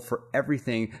the world for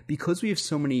everything, because we have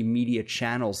so many media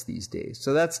channels these days.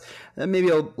 So that may be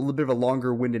a little bit of a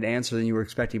longer winded answer than you were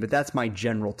expecting, but that's my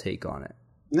general take on it.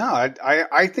 No,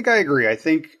 I think I agree. I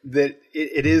think that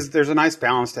there's a nice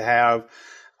balance to have.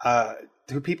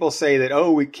 Do people say that,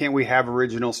 we have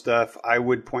original stuff? I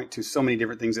would point to so many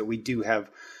different things that we do have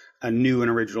new and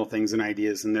original things and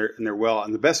ideas, and they're well.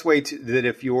 And the best way that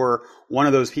if you're one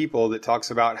of those people that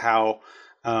talks about how,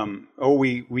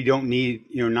 we don't need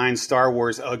 9 Star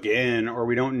Wars again, or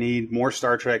we don't need more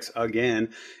Star Treks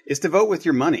again, is to vote with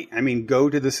your money. I mean, go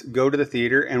to the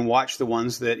theater and watch the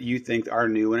ones that you think are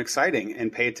new and exciting,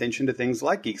 and pay attention to things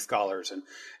like Geek Scholars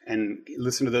and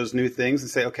listen to those new things and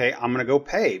say, okay, I'm going to go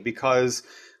pay, because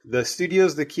the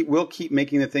studios that will keep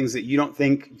making the things that you don't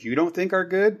think are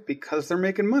good, because they're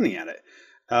making money at it.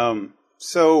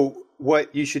 So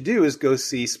what you should do is go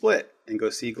see Split, and go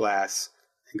see Glass,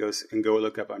 and go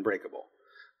look up Unbreakable,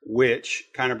 which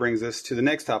kind of brings us to the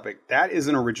next topic. That is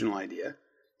an original idea.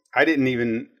 I didn't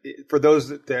even, for those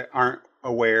that aren't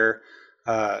aware,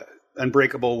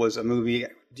 Unbreakable was a movie.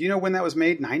 Do you know when that was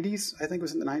made? 90s? I think it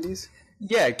was in the 90s.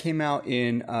 Yeah, it came out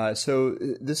in, so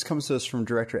this comes to us from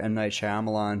director M. Night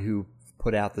Shyamalan, who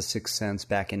put out The Sixth Sense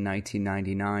back in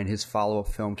 1999. His follow-up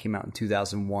film came out in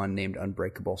 2001 named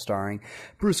Unbreakable, starring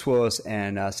Bruce Willis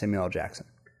and Samuel L. Jackson.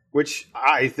 Which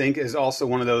I think is also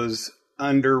one of those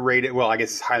underrated, well, I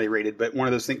guess it's highly rated, but one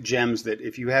of those gems that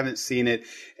if you haven't seen it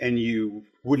and you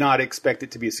would not expect it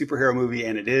to be a superhero movie,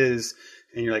 and it is,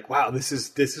 and you're like, wow, this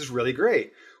is really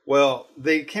great. Well,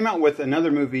 they came out with another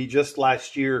movie just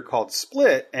last year called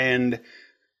Split, and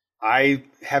I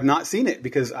have not seen it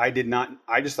because I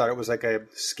just thought it was like a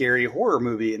scary horror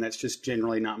movie, and that's just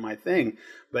generally not my thing.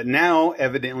 But now,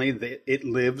 evidently, it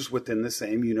lives within the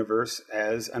same universe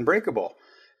as Unbreakable,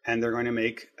 and they're going to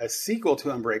make a sequel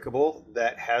to Unbreakable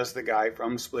that has the guy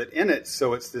from Split in it.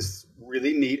 So it's this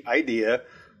really neat idea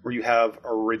where you have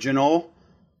original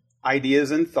ideas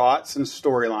and thoughts and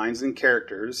storylines and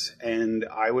characters, and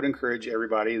I would encourage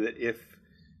everybody that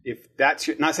if that's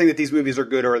not saying that these movies are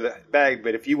good or bad,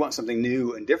 but if you want something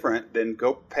new and different, then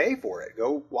go pay for it.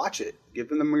 Go watch it. Give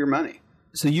them your money.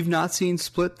 So you've not seen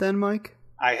Split then, Mike?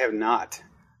 I have not.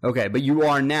 Okay, but you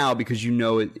are now because you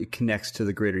know it connects to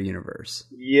the greater universe.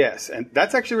 Yes, and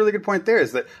that's actually a really good point there,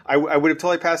 is that I would have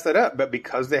totally passed that up, but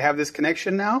because they have this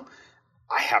connection now,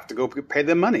 I have to go pay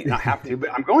them money. Not have to,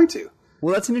 but I'm going to.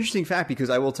 Well, that's an interesting fact because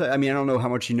I will tell. I mean, I don't know how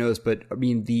much you know this, but I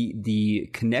mean, the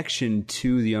connection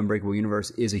to the Unbreakable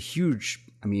universe is a huge,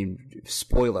 I mean,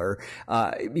 spoiler,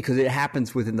 because it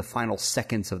happens within the final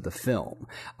seconds of the film.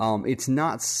 It's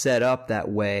not set up that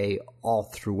way all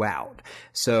throughout.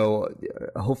 So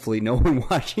hopefully no one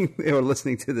watching or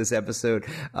listening to this episode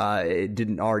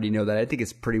didn't already know that. I think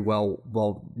it's pretty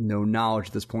well known knowledge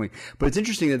at this point. But it's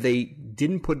interesting that they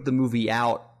didn't put the movie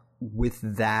out with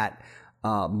that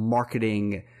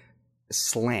marketing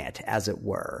slant, as it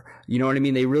were. You know what I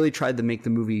mean? They really tried to make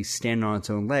the movie stand on its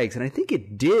own legs, and I think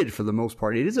it did for the most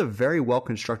part. It is a very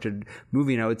well-constructed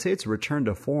movie, and I would say it's a return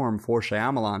to form for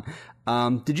Shyamalan.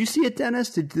 Did you see it, Dennis?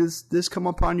 Did this come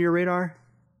up on your radar?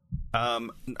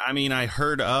 I mean, I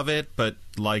heard of it, but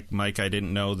like Mike, I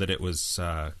didn't know that it was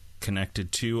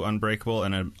connected to Unbreakable,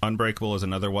 and Unbreakable is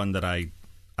another one that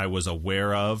I was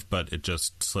aware of, but it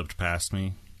just slipped past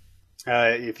me.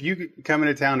 If you come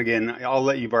into town again, I'll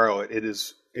let you borrow it. It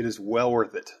is well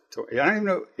worth it. I don't even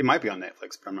know. It might be on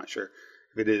Netflix, but I'm not sure.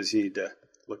 If it is, you need to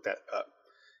look that up.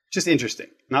 Just interesting.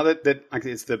 Not that like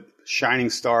it's the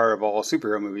shining star of all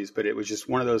superhero movies, but it was just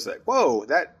one of those that, whoa,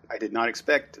 that I did not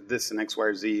expect this and X, Y,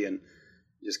 or Z, and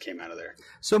it just came out of there.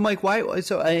 So, Mike, why?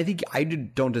 So I think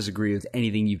don't disagree with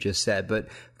anything you've just said, but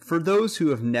for those who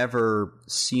have never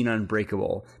seen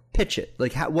Unbreakable, pitch it.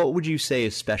 Like, what would you say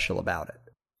is special about it?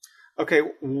 Okay,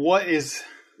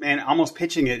 almost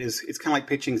pitching it is, it's kind of like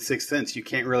pitching Sixth Sense. You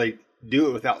can't really do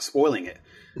it without spoiling it.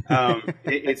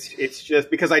 It's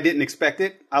just because I didn't expect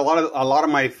it. A lot of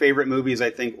my favorite movies, I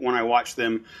think, when I watch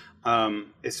them,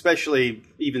 especially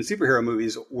even superhero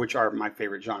movies, which are my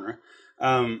favorite genre,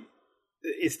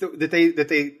 it's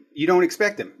that you don't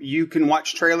expect them. You can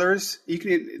watch trailers.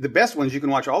 The best ones, you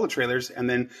can watch all the trailers and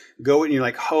then go and you're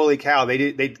like, holy cow!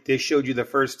 They showed you the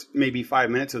first maybe 5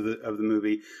 minutes of the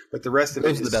movie, but the rest of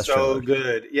it is so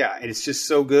good. Yeah, and it's just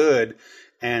so good.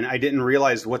 And I didn't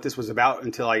realize what this was about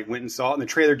until I went and saw it. And the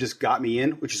trailer just got me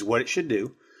in, which is what it should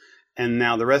do. And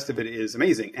now the rest of it is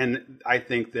amazing. And I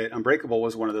think that Unbreakable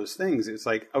was one of those things. It's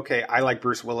like, okay, I like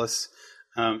Bruce Willis.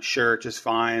 Sure, just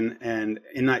fine. And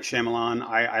M. Night Shyamalan,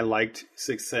 I liked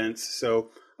Sixth Sense. So,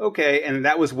 okay. And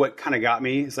that was what kind of got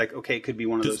me. It's like, okay, it could be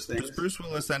one of those things. Does Bruce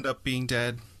Willis end up being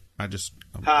dead? I'm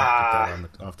put that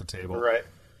off the table. Right.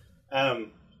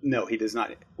 No, he does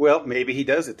not. Well, maybe he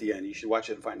does at the end. You should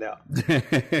watch it and find out.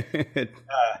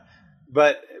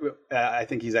 But I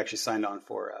think he's actually signed on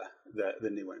for the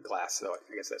new one, Glass. So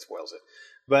I guess that spoils it.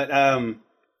 But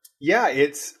yeah,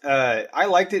 it's I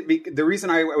liked it. The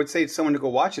reason I would say to someone to go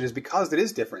watch it is because it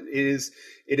is different.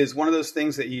 It is one of those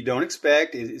things that you don't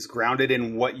expect. It is grounded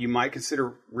in what you might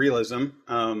consider realism.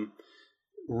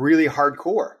 Really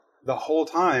hardcore. The whole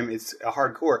time it's a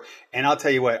hardcore. And I'll tell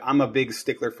you what, I'm a big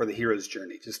stickler for the hero's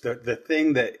journey. Just the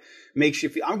thing that makes you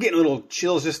feel, I'm getting a little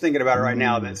chills just thinking about it right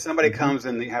now, that somebody comes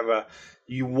and they have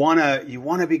you want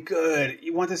to be good.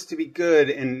 You want this to be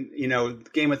good. And,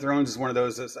 Game of Thrones is one of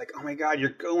those that's like, oh my God, you're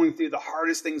going through the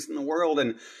hardest things in the world.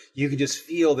 And you can just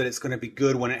feel that it's going to be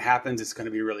good when it happens. It's going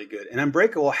to be really good. And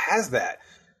Unbreakable has that.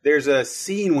 There's a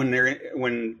scene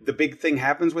when the big thing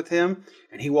happens with him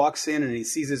and he walks in and he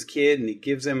sees his kid and he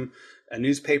gives him a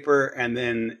newspaper, and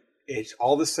then it's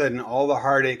all of a sudden all the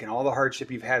heartache and all the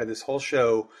hardship you've had of this whole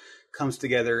show comes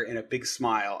together in a big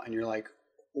smile, and you're like,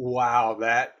 wow,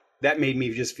 that made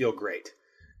me just feel great.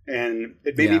 And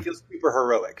it made me feel super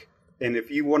heroic. And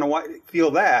if you want to feel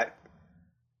that,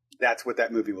 that's what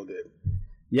that movie will do.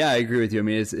 Yeah, I agree with you. I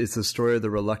mean, it's the story of the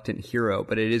reluctant hero,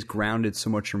 but it is grounded so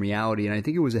much in reality. And I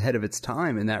think it was ahead of its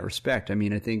time in that respect. I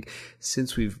mean, I think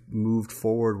since we've moved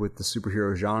forward with the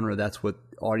superhero genre, that's what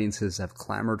audiences have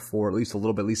clamored for, at least a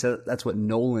little bit. At least that's what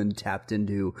Nolan tapped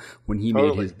into when he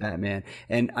made his Batman.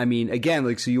 And I mean,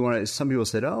 again, some people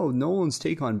said, oh, Nolan's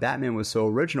take on Batman was so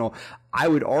original. I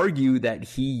would argue that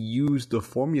he used the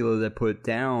formula that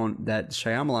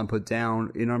Shyamalan put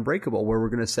down in Unbreakable, where we're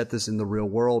going to set this in the real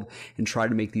world and try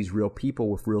to make these real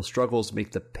people with real struggles,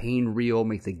 make the pain real,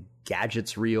 make the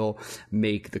gadgets real,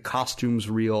 make the costumes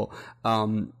real,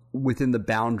 within the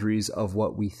boundaries of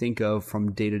what we think of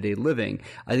from day-to-day living.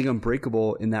 I think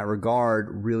Unbreakable in that regard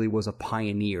really was a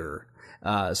pioneer.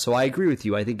 So I agree with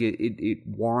you. I think it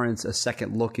warrants a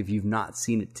second look if you've not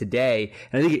seen it today.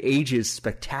 And I think it ages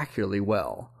spectacularly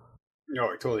well. No,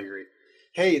 I totally agree.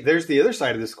 Hey, there's the other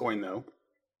side of this coin, though.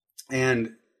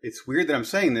 And it's weird that I'm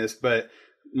saying this, but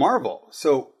Marvel.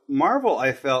 So Marvel,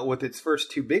 I felt, with its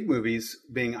first two big movies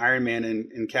being Iron Man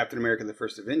and Captain America: The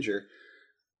First Avenger,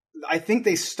 I think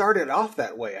they started off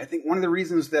that way. I think one of the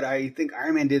reasons that I think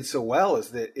Iron Man did so well is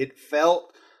that it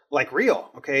felt like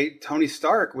real. Okay, Tony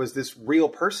Stark was this real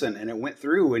person, and it went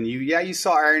through. And you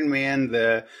saw Iron Man,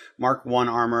 the Mark I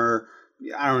armor,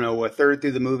 I don't know, a third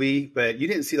through the movie, but you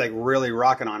didn't see like really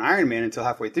rocking on Iron Man until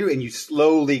halfway through, and you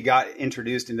slowly got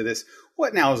introduced into this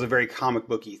what now is a very comic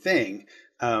booky thing.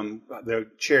 The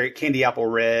cherry candy apple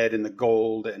red and the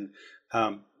gold, and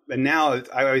now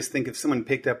I always think if someone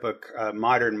picked up a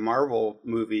modern Marvel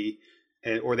movie,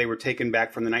 or they were taken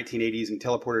back from the 1980s and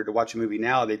teleported to watch a movie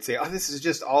now, they'd say, "Oh, this is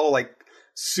just all like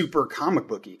super comic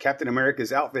booky. Captain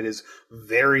America's outfit is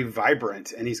very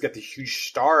vibrant, and he's got this huge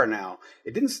star now."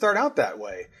 It didn't start out that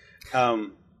way.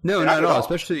 No, not at all.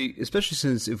 Especially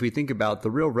since if we think about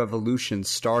the real revolution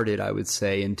started, I would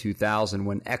say, in 2000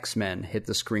 when X-Men hit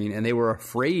the screen, and they were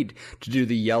afraid to do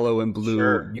the yellow and blue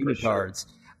unitards.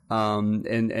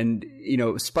 And you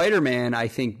know, Spider-Man, I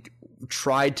think,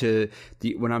 tried to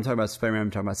when I'm talking about Spider-Man,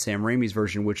 I'm talking about Sam Raimi's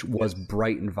version, which was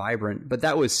bright and vibrant, but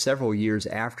that was several years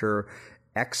after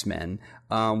X-Men,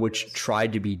 which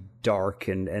tried to be dark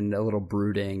and a little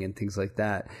brooding and things like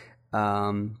that.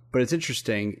 But it's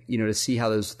interesting, you know, to see how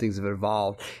those things have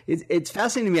evolved. It's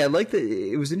fascinating to me. I like that.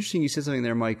 It was interesting. You said something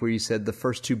there, Mike, where you said the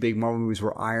first two big Marvel movies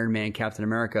were Iron Man, Captain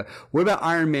America. What about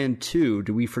Iron Man 2?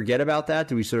 Do we forget about that?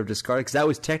 Do we sort of discard it? Because that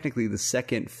was technically the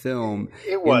second film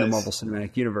in the Marvel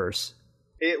Cinematic Universe.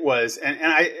 It was, and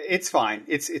it's fine.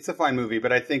 It's a fine movie,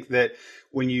 but I think that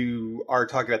when you are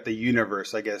talking about the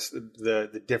universe, I guess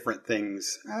the different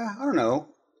things, I don't know.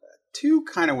 2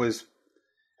 kind of was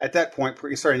at that point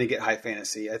starting to get high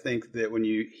fantasy. I think that when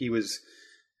he was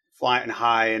flying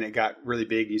high and it got really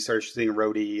big, you started seeing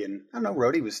Rhodey, and I don't know,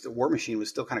 War Machine was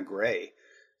still kind of gray,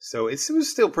 so it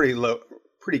was still pretty low,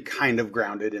 pretty kind of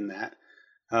grounded in that.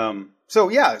 So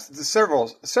yeah, several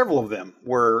of them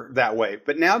were that way,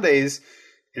 but nowadays.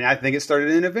 And I think it started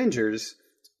in Avengers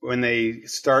when they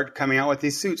start coming out with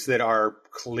these suits that are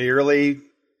clearly,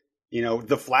 you know,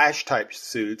 the Flash type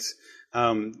suits.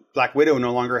 Black Widow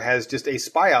no longer has just a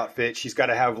spy outfit. She's got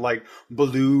to have like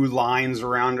blue lines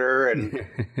around her, and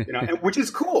you know, which is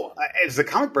cool. As a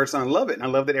comic person, I love it, and I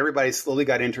love that everybody slowly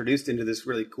got introduced into this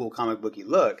really cool comic booky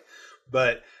look.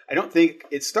 But I don't think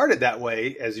it started that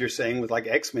way, as you're saying with like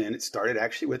X-Men. It started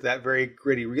actually with that very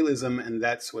gritty realism, and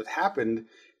that's what happened.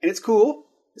 And it's cool.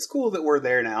 It's cool that we're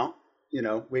there now. You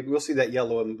know, maybe we'll see that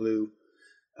yellow and blue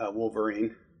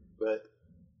Wolverine, but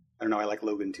I don't know. I like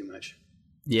Logan too much.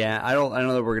 Yeah, I don't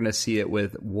know that we're going to see it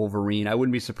with Wolverine. I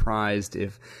wouldn't be surprised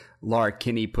if Laura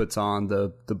Kinney puts on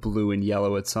the blue and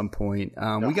yellow at some point.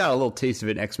 We got a little taste of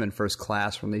it in X-Men First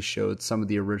Class when they showed some of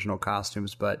the original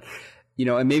costumes, but you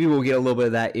know, and maybe we'll get a little bit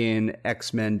of that in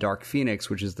X-Men Dark Phoenix,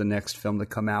 which is the next film to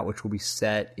come out, which will be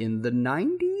set in the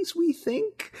 90s, we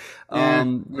think.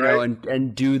 You know,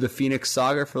 and do the Phoenix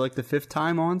Saga for like the 5th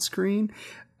time on screen.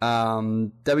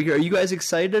 That'd be great. Are you guys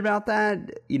excited about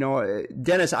that? You know,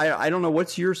 Dennis, I don't know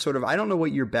what's your I don't know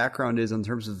what your background is in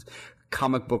terms of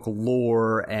comic book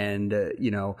lore and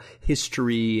you know,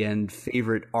 history and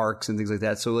favorite arcs and things like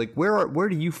that. So like where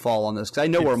do you fall on this? Because I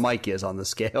know where Mike is on the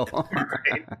scale.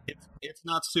 Right. It's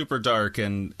not super dark,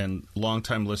 and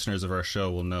longtime listeners of our show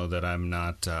will know that I'm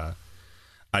not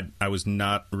I was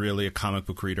not really a comic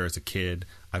book reader as a kid.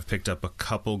 I've picked up a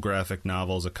couple graphic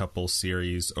novels, a couple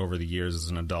series over the years as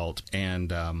an adult,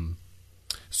 and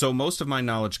so most of my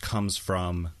knowledge comes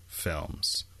from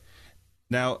films.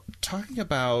 Now, talking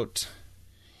about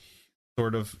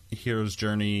sort of hero's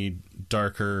journey,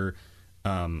 darker,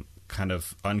 kind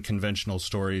of unconventional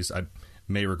stories, I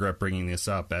may regret bringing this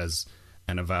up as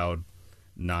an avowed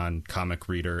non-comic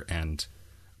reader and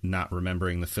not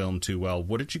remembering the film too well.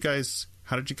 How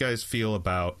did you guys feel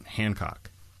about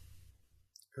Hancock?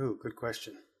 Ooh, good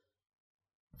question.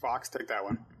 Fox, take that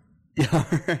one. All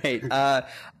right.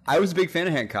 I was a big fan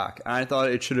of Hancock. I thought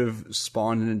it should have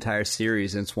spawned an entire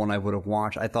series, and it's one I would have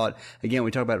watched. I thought, again,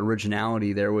 we talk about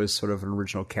originality. There was sort of an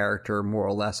original character, more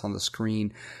or less, on the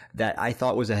screen that I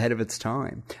thought was ahead of its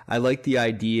time. I like the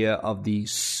idea of the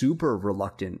super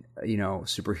reluctant, you know,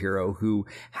 superhero who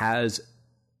has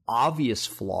obvious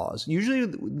flaws. Usually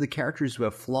the characters who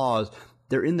have flaws,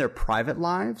 they're in their private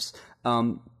lives.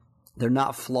 They're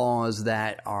not flaws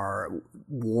that are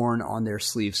worn on their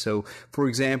sleeve. So, for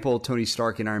example, Tony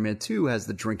Stark in Iron Man 2 has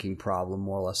the drinking problem,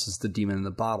 more or less, is the demon in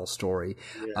the bottle story.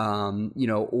 Yeah. You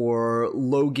know, or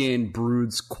Logan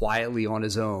broods quietly on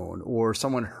his own, or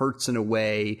someone hurts in a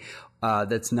way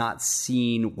that's not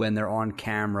seen when they're on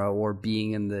camera or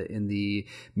being in the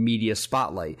media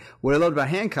spotlight. What I loved about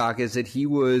Hancock is that he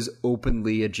was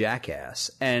openly a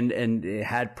jackass and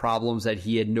had problems that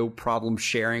he had no problem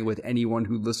sharing with anyone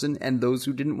who listened and those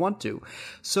who didn't want to.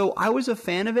 So I was a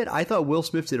fan of it. I thought Will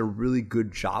Smith did a really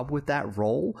good job with that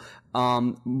role.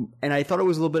 And I thought it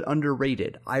was a little bit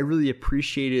underrated. I really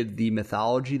appreciated the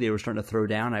mythology they were starting to throw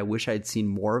down. I wish I'd seen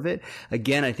more of it.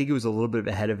 Again, I think it was a little bit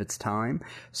ahead of its time.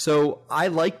 So I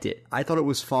liked it. I thought it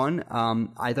was fun.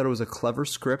 I thought it was a clever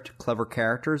script, clever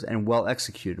characters, and well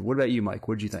executed. What about you, Mike?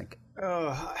 What did you think?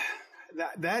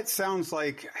 That sounds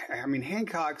like, I mean,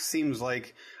 Hancock seems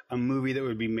like a movie that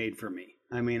would be made for me.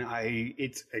 I mean,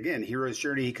 it's, again, hero's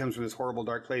journey. He comes from this horrible,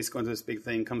 dark place, going to this big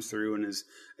thing, comes through, and is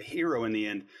a hero in the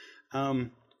end.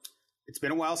 It's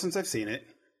been a while since I've seen it,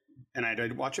 and I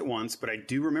did watch it once, but I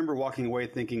do remember walking away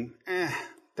thinking,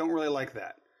 don't really like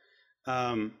that.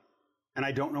 And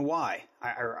I don't know why.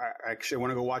 I actually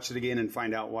want to go watch it again and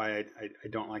find out why I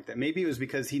don't like that. Maybe it was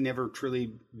because he never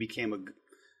truly became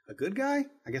a good guy.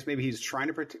 I guess maybe he's trying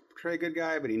to portray a good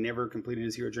guy, but he never completed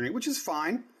his hero journey, which is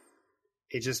fine.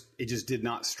 It just did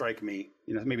not strike me.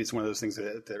 You know, maybe it's one of those things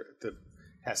that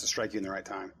has to strike you in the right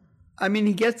time. I mean,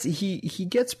 he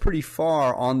gets pretty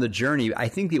far on the journey. I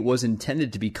think it was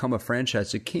intended to become a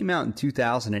franchise. It came out in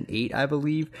 2008, I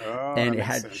believe, and it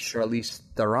had Charlize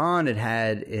Theron. It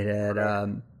had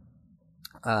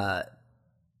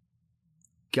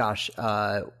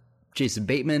Jason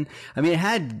Bateman. I mean, it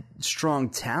had strong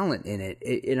talent in it,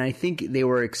 and I think they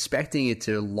were expecting it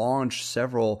to launch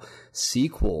several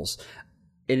sequels.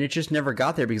 And it just never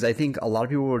got there because I think a lot of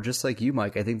people were just like you,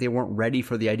 Mike. I think they weren't ready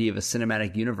for the idea of a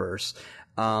cinematic universe,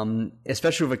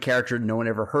 especially with a character no one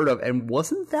ever heard of and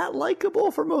wasn't that likable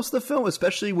for most of the film,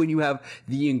 especially when you have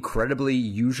the incredibly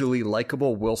usually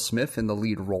likable Will Smith in the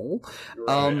lead role.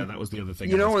 Yeah, that was the other thing.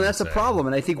 You know, and that's a problem.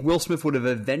 And I think Will Smith would have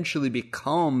eventually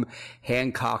become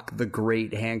Hancock the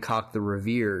Great, Hancock the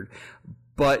Revered.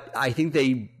 But I think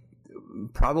they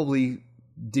probably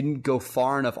didn't go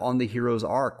far enough on the hero's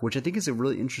arc, which I think is a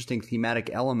really interesting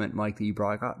thematic element, Mike, that you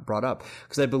brought up.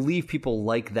 Because I believe people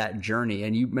like that journey.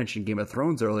 And you mentioned Game of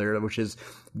Thrones earlier, which is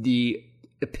the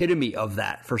epitome of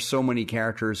that for so many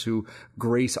characters who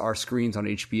grace our screens on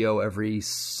HBO every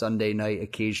Sunday night,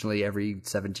 occasionally every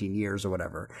 17 years or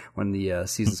whatever, when the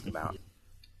seasons come out.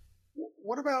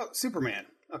 What about Superman?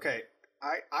 Okay,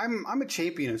 I'm a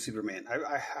champion of Superman.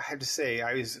 I have to say,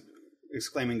 I was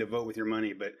exclaiming to vote with your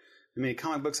money, but the many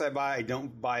comic books I buy, I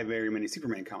don't buy very many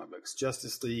Superman comic books.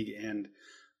 Justice League and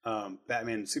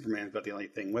Batman and Superman is about the only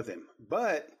thing with him.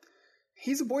 But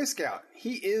he's a Boy Scout.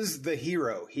 He is the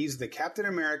hero. He's the Captain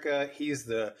America. He's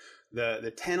the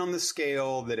 10 on the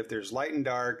scale that if there's light and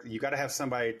dark, you got to have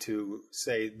somebody to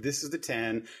say, this is the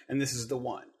 10 and this is the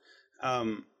 1.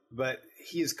 But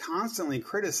he is constantly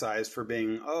criticized for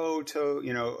being,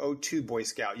 too Boy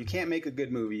Scout. You can't make a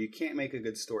good movie. You can't make a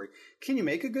good story. Can you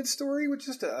make a good story with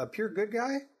just a pure good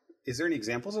guy? Is there any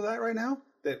examples of that right now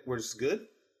that was good?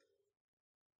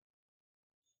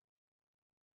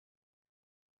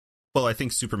 Well, I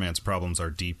think Superman's problems are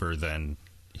deeper than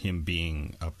him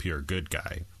being a pure good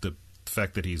guy. The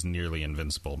fact that he's nearly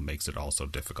invincible makes it also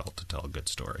difficult to tell a good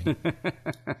story.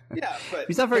 Yeah, but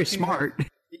he's not very smart.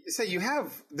 So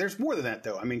there's more than that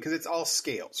though. I mean, because it's all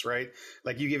scales, right?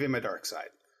 Like you give him a dark side,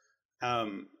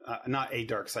 not a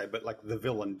dark side, but like the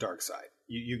villain dark side.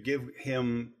 You give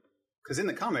him, because in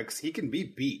the comics he can be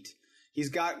beat. He's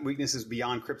got weaknesses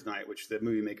beyond kryptonite, which the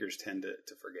movie makers tend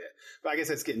to forget. But I guess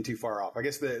that's getting too far off. I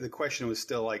guess the question was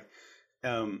still like,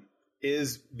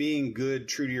 is being good,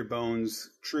 true to your bones,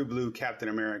 true blue Captain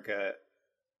America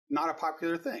not a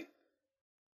popular thing?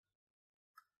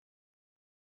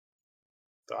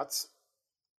 Thoughts?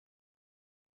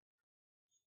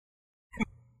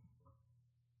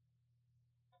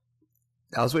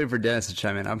 I was waiting for Dennis to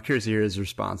chime in. I'm curious to hear his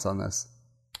response on this.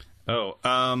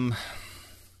 I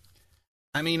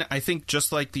mean, I think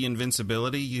just like the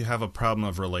invincibility, you have a problem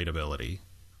of relatability.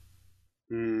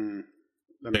 That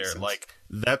makes sense. Like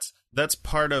that's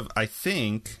part of. I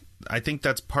think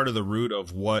that's part of the root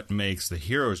of what makes the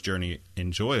hero's journey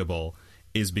enjoyable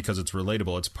is because it's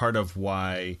relatable. It's part of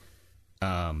why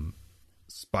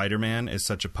Spider-Man is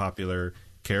such a popular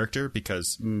character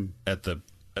because at the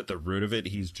root of it,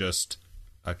 he's just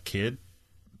a kid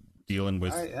dealing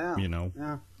with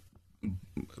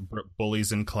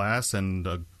bullies in class and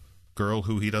a girl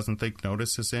who he doesn't think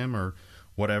notices him or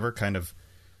whatever, kind of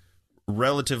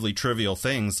relatively trivial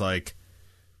things like,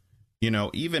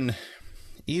 even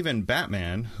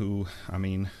Batman, who, I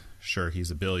mean, sure,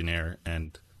 he's a billionaire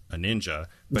and a ninja,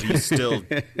 but he's still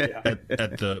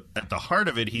at the heart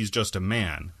of it, he's just a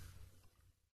man.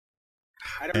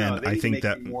 I don't know. They need to make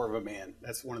him more of a man.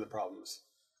 That's one of the problems.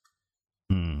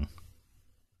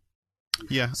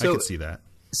 Yeah, I can see that.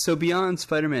 So beyond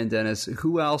Spider-Man, Dennis,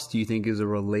 who else do you think is a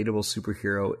relatable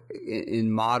superhero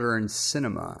in modern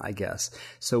cinema, I guess?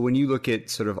 So when you look at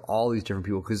sort of all these different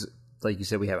people, because like you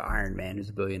said, we have Iron Man, who's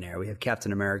a billionaire. We have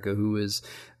Captain America, who is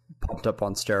pumped up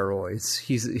on steroids.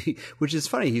 Which is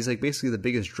funny. He's like basically the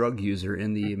biggest drug user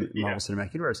in the Marvel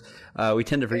Cinematic Universe. We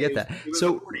tend to forget that.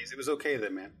 It was okay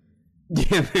then, man.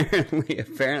 Yeah,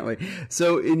 apparently.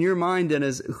 So in your mind,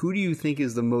 Dennis, who do you think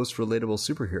is the most relatable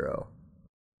superhero?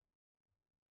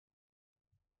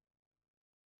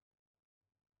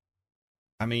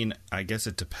 I mean, I guess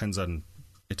it depends on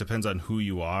who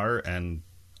you are and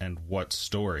what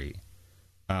story.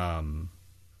 I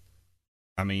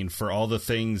mean, for all the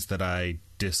things that I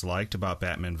disliked about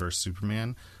Batman vs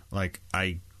Superman, like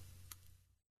I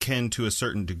can to a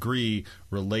certain degree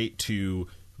relate to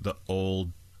the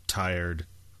old tired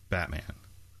Batman.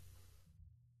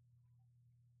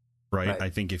 Right? I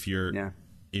think if you're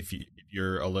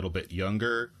a little bit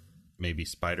younger, maybe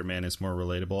Spider-Man is more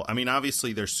relatable. I mean,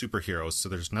 obviously they're superheroes, so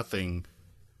there's nothing,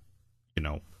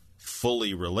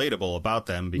 fully relatable about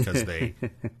them because they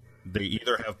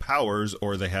either have powers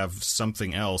or they have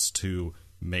something else to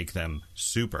make them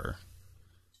super.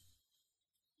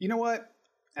 You know what?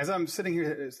 As I'm sitting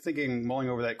here mulling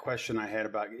over that question I had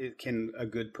about can a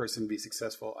good person be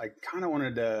successful, I kind of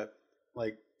wanted to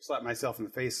slap myself in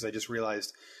the face as I just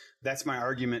realized that's my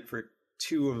argument for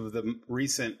two of the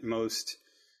recent most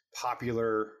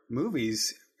popular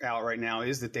movies out right now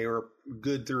is that they were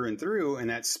good through and through, and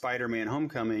that's Spider-Man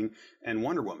Homecoming and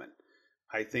Wonder Woman.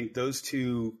 I think those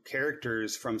two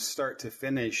characters from start to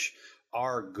finish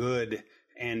are good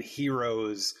and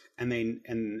heroes, and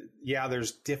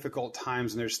there's difficult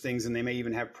times and there's things and they may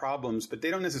even have problems, but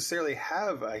they don't necessarily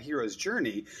have a hero's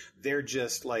journey. They're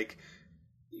just like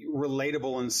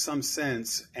relatable in some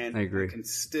sense and I agree. Can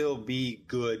still be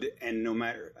good, and no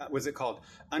matter what's it called,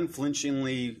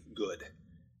 unflinchingly good,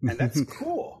 and that's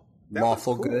cool.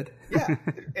 Lawful cool. Good. Yeah,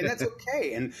 and that's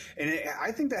okay. And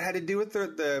I think that had to do with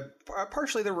the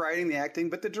partially the writing, the acting,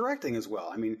 but the directing as well.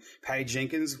 I mean, Patty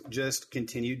Jenkins just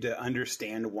continued to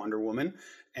understand Wonder Woman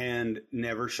and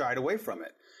never shied away from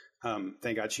it.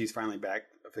 Thank God she's finally back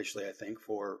officially, I think,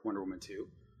 for Wonder Woman 2.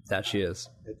 That she is.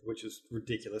 Which is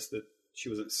ridiculous that she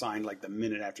wasn't signed like the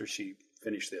minute after she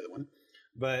finished the other one.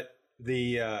 But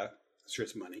it's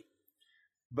just money.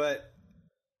 But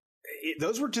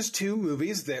those were just two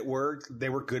movies that were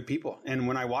good people. And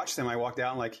when I watched them, I walked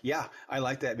out and like, yeah, I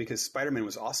like that because Spider-Man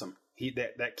was awesome.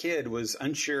 That kid was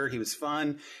unsure. He was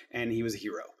fun and he was a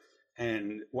hero.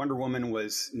 And Wonder Woman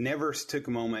never took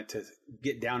a moment to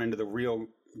get down into the real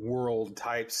world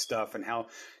type stuff and how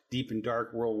deep and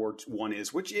dark World War I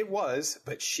is, which it was,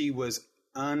 but she was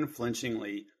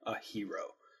unflinchingly a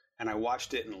hero. And I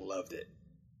watched it and loved it.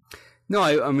 No,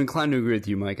 I'm inclined to agree with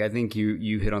you, Mike. I think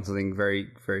you hit on something very,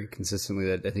 very consistently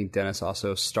that I think Dennis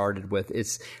also started with.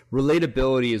 It's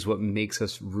relatability is what makes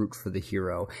us root for the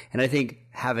hero. And I think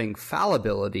having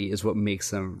fallibility is what makes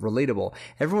them relatable.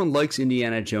 Everyone likes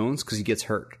Indiana Jones because he gets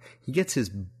hurt. He gets his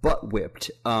butt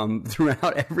whipped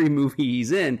throughout every movie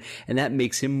he's in, and that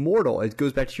makes him mortal. It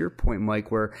goes back to your point,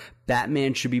 Mike, where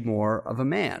Batman should be more of a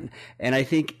man. And I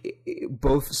think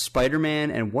both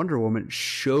Spider-Man and Wonder Woman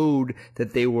showed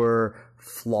that they were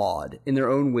flawed in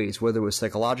their own ways, whether it was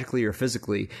psychologically or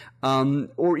physically,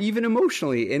 or even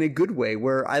emotionally in a good way,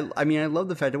 where I love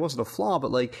the fact it wasn't a flaw, but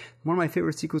like one of my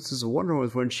favorite sequences of Wonder Woman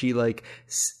was when she like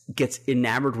gets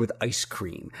enamored with ice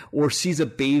cream or sees a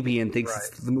baby and thinks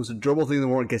it's the most adorable thing in the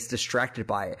world and gets distracted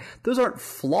by it. Those aren't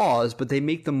flaws, but they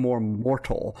make them more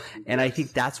mortal. And I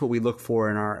think that's what we look for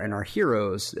in our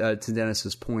heroes, to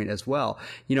Dennis's point as well.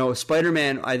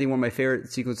 Spider-Man, I think one of my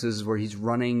favorite sequences is where he's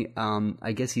running,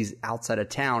 I guess he's outside of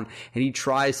town and he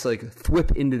tries to like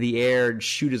thwip into the air and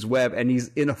shoot his web, and he's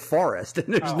in a forest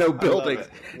and there's no buildings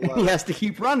and he has to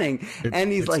keep running, and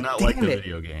he's like, not damn like the it.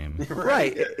 video game.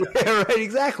 Right. Right,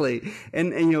 exactly.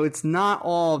 And it's not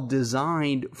all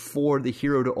designed for the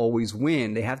hero to always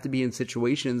win. They have to be in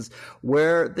situations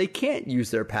where they can't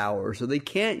use their powers or they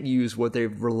can't use what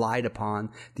they've relied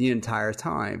upon the entire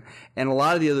time. And a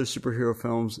lot of the other superhero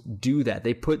films do that.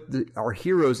 They put our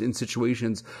heroes in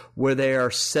situations where they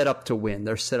are set up to win.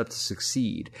 They're set up to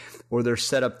succeed, or they're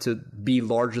set up to be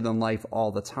larger than life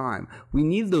all the time. We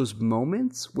need those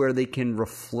moments where they can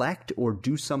reflect or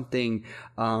do something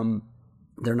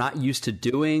they're not used to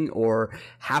doing, or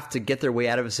have to get their way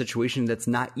out of a situation that's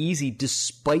not easy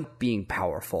despite being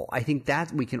powerful. I think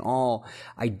that we can all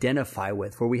identify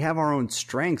with, where we have our own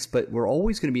strengths, but we're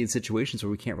always going to be in situations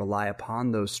where we can't rely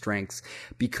upon those strengths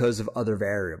because of other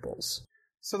variables.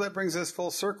 So that brings us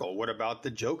full circle. What about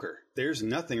the Joker? There's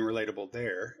nothing relatable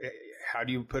there. How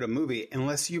do you put a movie,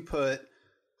 unless you put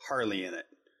Harley in it?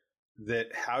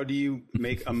 That how do you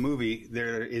make a movie?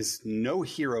 There is no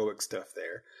heroic stuff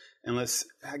there, unless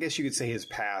I guess you could say his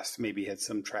past maybe had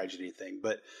some tragedy thing,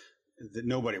 but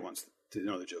nobody wants to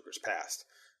know the Joker's past,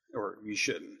 or you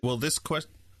shouldn't. Well, this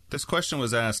question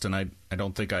was asked, and I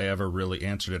don't think I ever really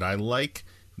answered it. I like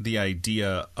the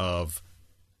idea of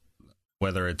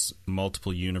whether it's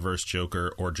multiple universe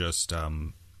Joker or just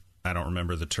I don't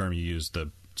remember the term you used,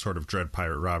 the sort of Dread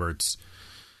Pirate Roberts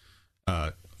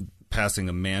passing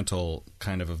the mantle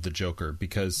kind of the Joker,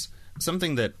 because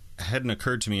something that hadn't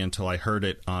occurred to me until I heard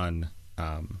it on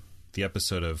the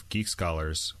episode of Geek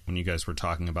Scholars when you guys were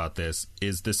talking about this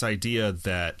is this idea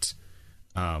that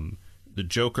the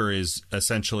Joker is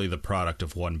essentially the product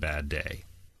of one bad day.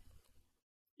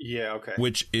 Yeah, okay.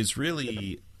 Which is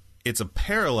really, it's a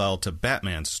parallel to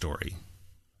Batman's story.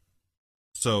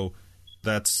 So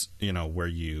that's, where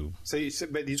you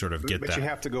sort of get that. But you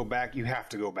have to go back. You have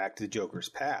to go back to the Joker's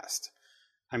past.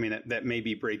 I mean, that may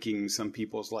be breaking some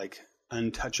people's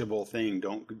untouchable thing.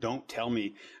 Don't tell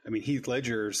me. I mean, Heath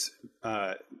Ledger's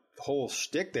whole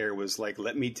shtick there was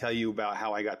let me tell you about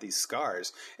how I got these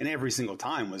scars, and every single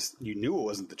time you knew it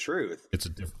wasn't the truth. It's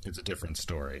a different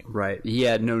story, right? He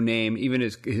had no name. Even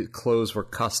his clothes were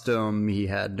custom. He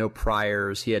had no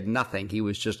priors. He had nothing. He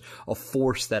was just a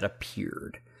force that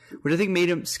appeared, which I think made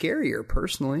him scarier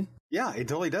personally. Yeah, it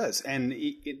totally does. And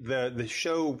the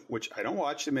show, which I don't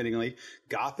watch, admittingly,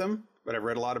 Gotham, but I've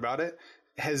read a lot about it,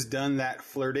 has done that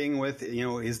flirting with,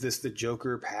 is this the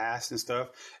Joker past and stuff?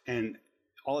 And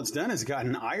all it's done is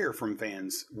gotten ire from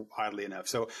fans, oddly enough.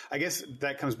 So I guess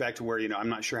that comes back to where, I'm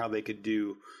not sure how they could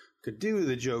do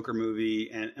the Joker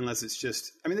movie, and unless it's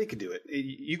just, I mean, they could do it.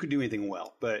 You could do anything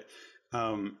well, but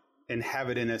and have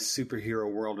it in a superhero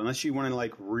world, unless you want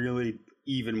to really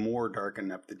even more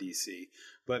darken up the DC.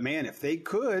 But man, if they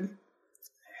could,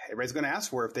 everybody's going to ask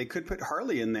for it. If they could put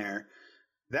Harley in there,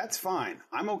 that's fine.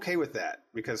 I'm okay with that,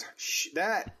 because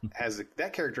that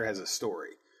character has a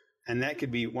story, and that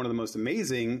could be one of the most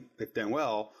amazing, if done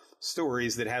well,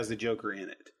 stories that has the Joker in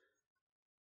it.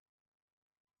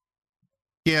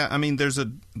 Yeah, I mean, there's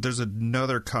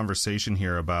another conversation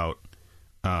here about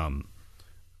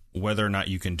whether or not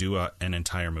you can do an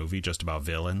entire movie just about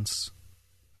villains.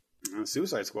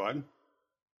 Suicide Squad.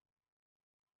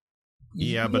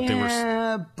 Yeah, but they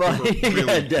were really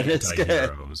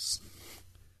anti-heroes.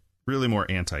 Really more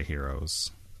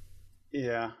anti-heroes.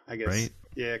 Yeah, I guess. Right?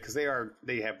 Yeah, because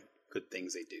they have good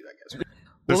things they do, I guess.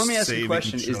 Well, let me ask you a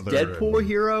question. Is Deadpool a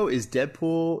hero? Is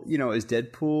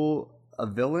Deadpool a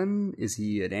villain? Is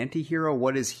he an anti-hero?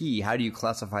 What is he? How do you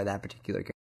classify that particular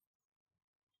character?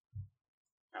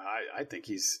 I think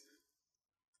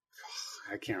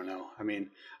I can't know. I mean,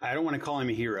 I don't want to call him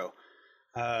a hero.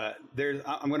 I'm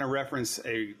going to reference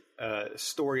a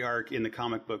story arc in the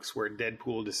comic books where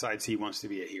Deadpool decides he wants to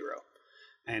be a hero,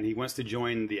 and he wants to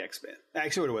join the X-Men.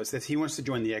 Actually, what it was, he wants to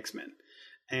join the X-Men,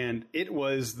 and it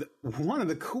was one of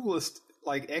the coolest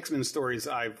X-Men stories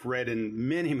I've read in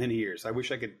many, many years. I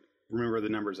wish I could remember the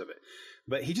numbers of it,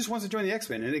 but he just wants to join the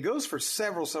X-Men, and it goes for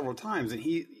several times, and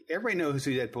everybody knows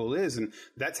who Deadpool is, and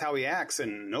that's how he acts,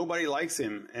 and nobody likes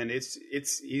him, and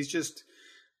he's just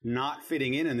not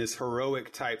fitting in this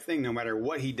heroic type thing, no matter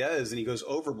what he does, and he goes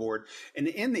overboard. And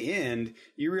in the end,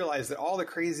 you realize that all the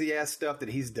crazy ass stuff that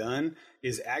he's done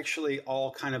is actually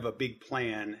all kind of a big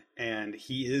plan, and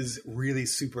he is really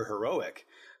super heroic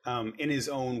in his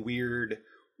own weird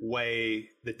way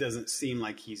that doesn't seem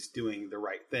like he's doing the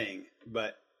right thing,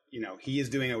 but he is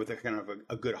doing it with a kind of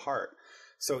a good heart.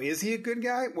 So is he a good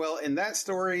guy? Well, in that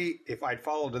story, if I'd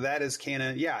follow to that as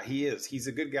canon, yeah, he is. He's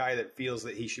a good guy that feels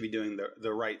that he should be doing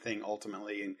the right thing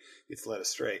ultimately, and gets led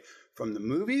astray. From the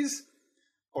movies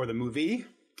or the movie,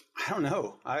 I don't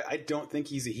know. I don't think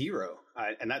he's a hero,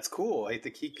 and that's cool. I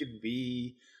think he could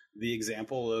be the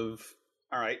example of,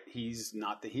 all right, he's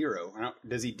not the hero.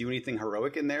 Does he do anything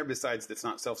heroic in there besides that's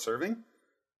not self-serving?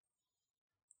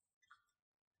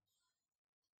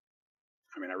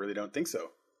 I mean, I really don't think so.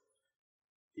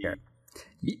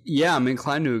 Yeah, I'm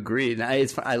inclined to agree. And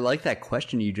I like that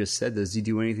question you just said. Does he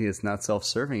do anything that's not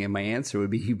self-serving? And my answer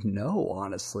would be no,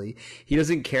 honestly. He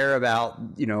doesn't care about,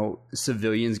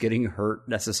 civilians getting hurt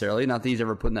necessarily. Not that he's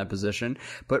ever put in that position.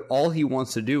 But all he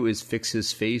wants to do is fix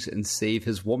his face and save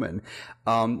his woman.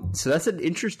 So that's an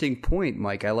interesting point,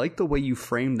 Mike. I like the way you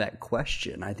framed that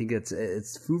question. I think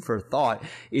it's food for thought.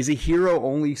 Is a hero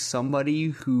only somebody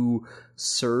who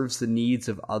serves the needs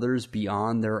of others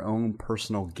beyond their own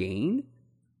personal gain?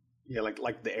 Yeah,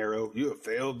 like the Arrow. You have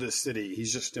failed this city.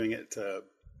 He's just doing it to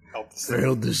help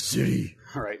failed the city.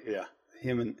 All right, yeah,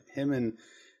 him and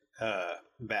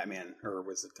Batman, or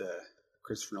was it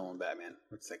Christopher Nolan Batman?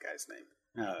 What's that guy's name?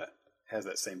 Has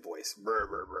that same voice. Brr,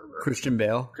 brr, brr, brr. Christian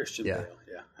Bale. Christian Bale.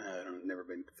 Yeah, I've never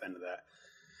been a fan of that.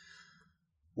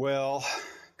 Well,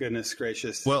 goodness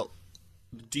gracious. Well,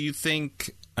 do you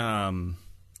think?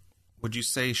 Would you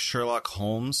say Sherlock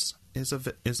Holmes is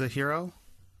a hero?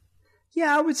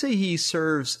 Yeah, I would say he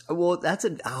serves. Well,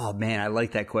 oh man, I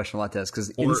like that question a lot, Des, because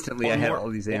instantly I had all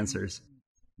these answers.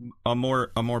 A more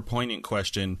poignant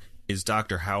question: is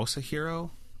Dr. House a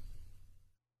hero?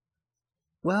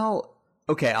 Well,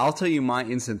 okay, I'll tell you my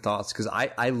instant thoughts because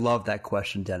I love that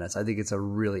question, Dennis. I think it's a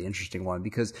really interesting one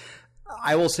because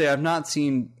I will say I've not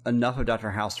seen enough of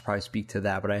Dr. House to probably speak to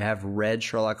that, but I have read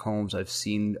Sherlock Holmes. I've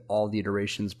seen all the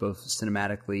iterations, both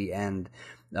cinematically and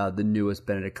the newest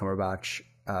Benedict Cumberbatch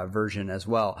version as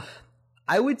well.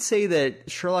 I would say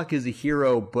that Sherlock is a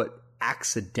hero, but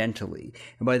accidentally.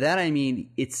 And by that I mean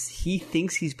he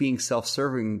thinks he's being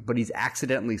self-serving, but he's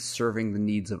accidentally serving the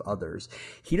needs of others.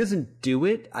 He doesn't do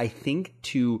it, I think,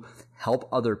 to help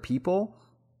other people,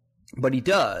 but he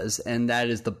does, and that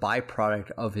is the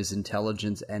byproduct of his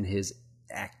intelligence and his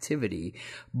activity.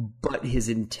 But his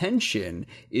intention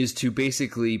is to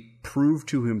basically prove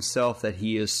to himself that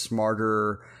he is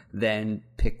smarter than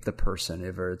pick the person,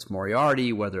 whether it's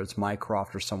Moriarty, whether it's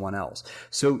Mycroft or someone else.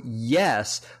 So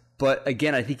yes, but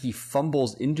again, I think he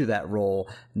fumbles into that role,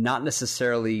 not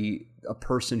necessarily a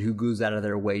person who goes out of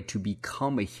their way to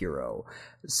become a hero.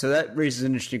 So that raises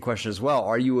an interesting question as well.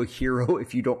 Are you a hero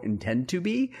if you don't intend to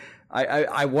be?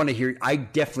 I want to hear. I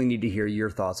definitely need to hear your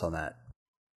thoughts on that.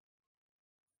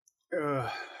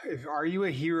 Are you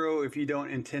a hero if you don't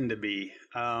intend to be?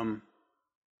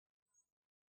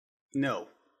 No,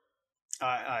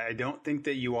 I don't think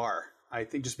that you are. I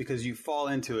think just because you fall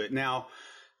into it. Now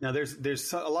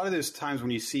there's a lot of those times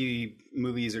when you see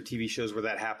movies or TV shows where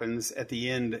that happens at the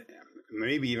end.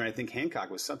 Maybe even I think Hancock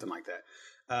was something like that.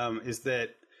 Is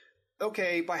that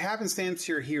okay? By happenstance,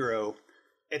 you're a hero.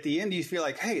 At the end, you feel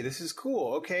like, hey, this is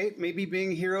cool. Okay, maybe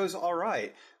being a hero is all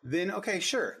right. Then, okay,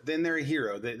 sure. Then they're a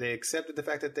hero. They accepted the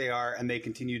fact that they are, and they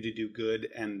continue to do good.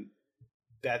 And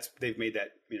they've made that,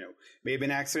 may have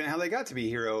been an accident how they got to be a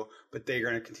hero, but they're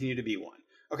going to continue to be one.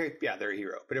 Okay, yeah, they're a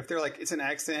hero. But if they're like, it's an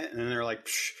accident, and then they're like,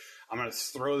 I'm going to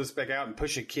throw this back out and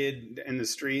push a kid in the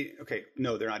street. Okay,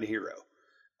 no, they're not a hero.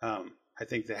 I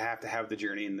think they have to have the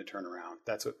journey and the turnaround.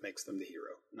 That's what makes them the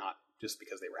hero, not just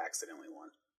because they were accidentally one.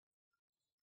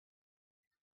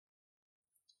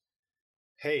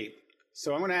 Hey,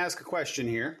 so I'm going to ask a question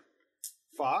here.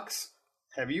 Fox,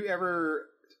 have you ever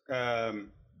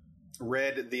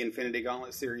read the Infinity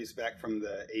Gauntlet series back from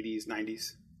the 80s,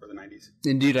 90s, or the 90s?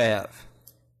 Indeed, I have.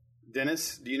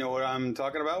 Dennis, do you know what I'm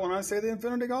talking about when I say the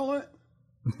Infinity Gauntlet?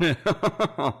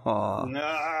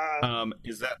 Nah.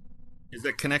 Is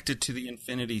that connected to the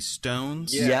Infinity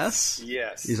Stones? Yes.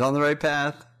 He's on the right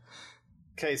path.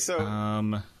 Okay, so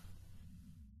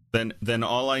then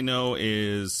all I know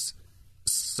is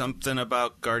something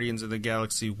about Guardians of the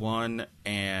Galaxy 1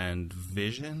 and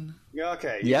Vision.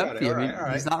 Okay. Yep. All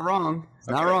right. He's not wrong.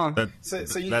 Not wrong. That's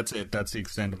it. That's the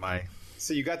extent of my.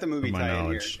 So you got the movie tie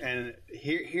in here, and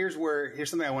here's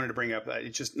something I wanted to bring up.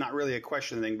 It's just not really a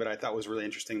question thing, but I thought was really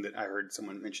interesting that I heard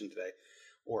someone mention today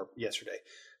or yesterday.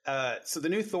 So the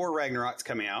new Thor Ragnarok's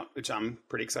coming out, which I'm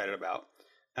pretty excited about.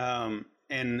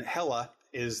 And Hela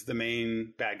is the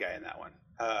main bad guy in that one.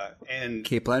 And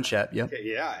Cate Blanchett, yep.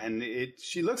 Yeah, and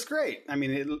she looks great. I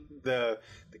mean, the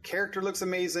character looks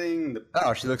amazing.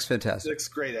 She looks fantastic. She looks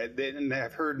great. And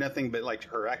I've heard nothing but like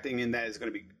her acting in that is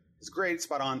going to be great,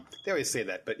 spot on. They always say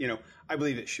that, but I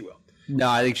believe that she will. No,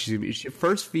 I think she's the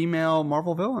first female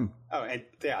Marvel villain. Oh, and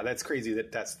yeah, that's crazy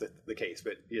that's the case.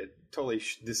 But yeah, totally,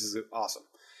 this is awesome.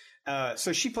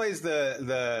 So she plays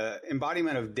the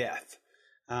embodiment of death,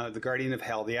 the guardian of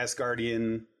hell, the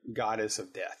Asgardian goddess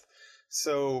of death.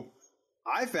 So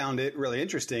I found it really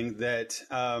interesting that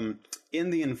in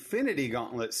the Infinity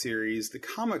Gauntlet series, the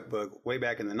comic book way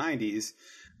back in the 90s,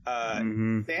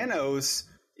 Thanos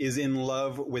is in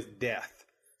love with death.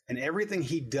 And everything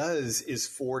he does is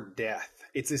for death.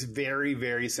 It's this very,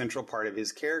 very central part of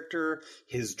his character,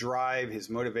 his drive, his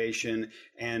motivation,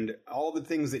 and all the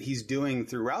things that he's doing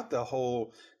throughout the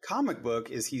whole comic book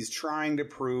is he's trying to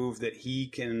prove that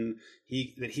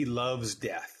he loves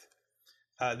death.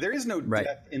 There is no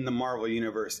death in the Marvel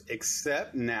universe,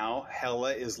 except now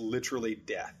Hela is literally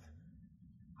death.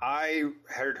 I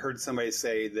heard somebody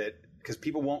say that because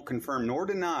people won't confirm nor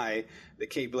deny that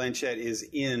Cate Blanchett is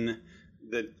in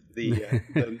the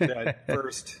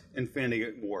first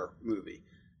Infinity War movie.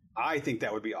 I think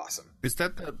that would be awesome. Is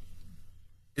that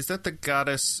Is that the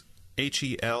goddess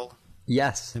Hel?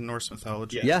 Yes. In Norse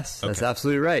mythology? Yes, that's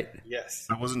absolutely right. Yes.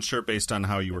 I wasn't sure based on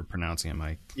how you were pronouncing it,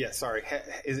 Mike. Yeah, sorry.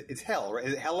 It's Hel, right?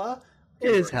 Is it Hela?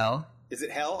 It is Hel. Is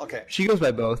it Hel? Okay. She goes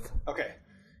by both. Okay.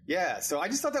 Yeah, so I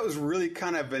just thought that was really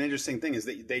kind of an interesting thing is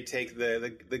that they take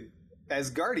the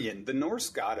Asgardian, the Norse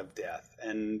god of death,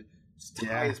 and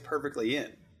ties perfectly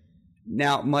in.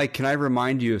 Now, Mike, can I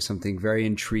remind you of something very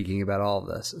intriguing about all of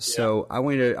this? Yeah. So I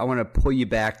want to pull you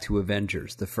back to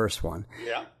Avengers, the first one.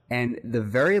 Yeah. And the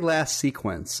very last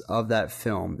sequence of that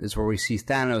film is where we see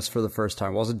Thanos for the first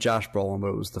time. It wasn't Josh Brolin, but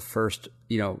it was the first,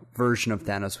 version of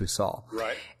Thanos we saw.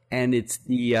 Right. And it's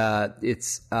the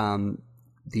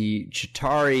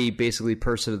Chitauri basically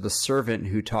person of the servant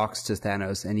who talks to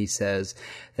Thanos, and he says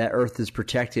that Earth is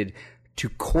protected. To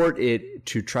court it,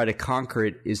 to try to conquer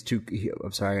it is to,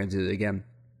 I'm sorry, I'm going to do it again.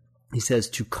 He says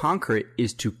to conquer it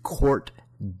is to court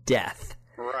death.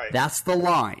 Right. That's the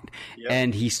line. Yep.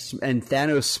 And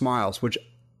Thanos smiles, which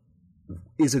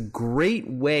is a great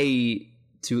way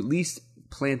to at least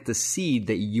plant the seed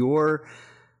that your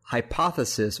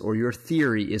hypothesis or your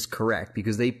theory is correct,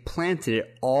 because they planted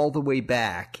it all the way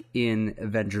back in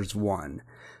Avengers 1.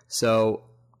 So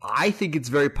I think it's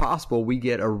very possible we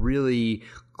get a really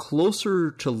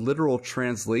closer to literal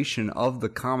translation of the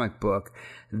comic book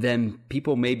than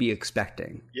people may be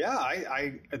expecting. Yeah,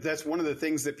 I that's one of the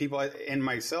things that people and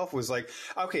myself was like,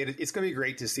 okay, it's going to be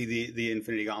great to see the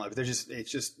Infinity Gauntlet, but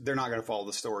they're not going to follow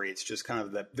the story. It's just kind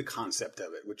of the concept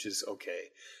of it, which is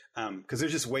okay. Because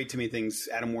there's just way too many things,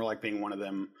 Adam Warlock being one of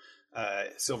them,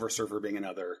 Silver Surfer being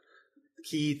another.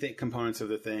 Key components of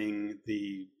the thing,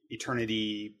 the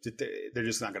eternity, they're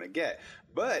just not going to get.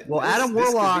 But Adam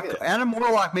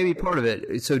Warlock may be part of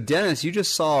it. So Dennis, you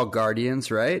just saw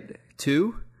Guardians, right?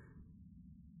 2?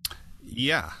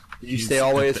 Yeah. Did you stay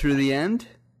all the way through the end?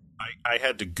 I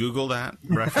had to Google that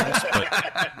reference, but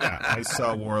yeah, I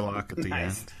saw Warlock at the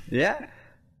end. Yeah.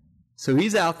 So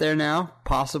he's out there now,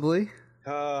 possibly.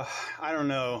 I don't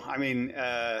know. I mean,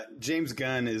 James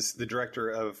Gunn is the director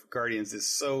of Guardians. Is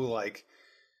so like,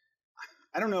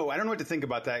 I don't know. I don't know what to think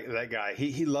about that guy.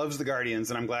 He loves the Guardians,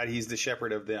 and I'm glad he's the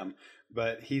shepherd of them.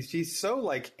 But he's so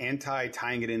like anti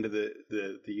tying it into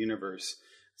the universe.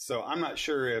 So I'm not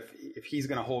sure if he's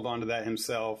going to hold on to that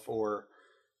himself or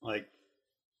like,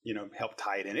 help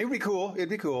tie it in. It'd be cool.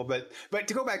 But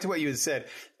to go back to what you had said,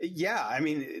 yeah, I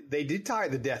mean, they did tie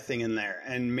the death thing in there,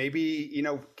 and maybe,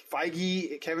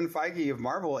 Kevin Feige of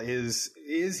Marvel is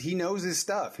he knows his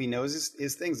stuff. He knows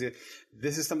his things.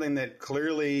 This is something that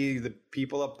clearly the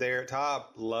people up there at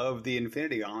top love the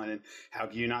Infinity Gauntlet, and how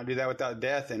can you not do that without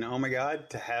death? And oh my God,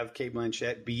 to have Cate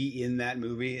Blanchett be in that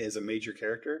movie as a major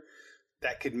character,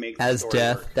 that could make the as story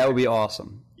death. work. That would be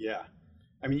awesome. Yeah,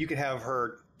 I mean, you could have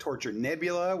her torture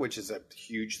Nebula, which is a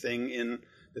huge thing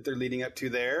that they're leading up to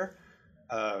there.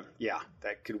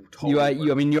 That could totally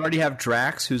work. You already have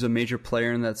Drax, who's a major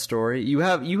player in that story. You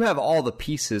have all the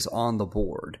pieces on the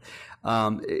board.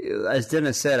 As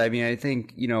Dennis said, I mean, I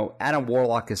think, Adam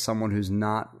Warlock is someone who's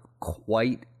not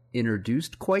quite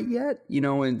introduced quite yet,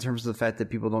 in terms of the fact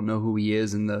that people don't know who he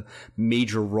is and the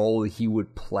major role he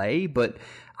would play. But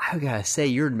I gotta say,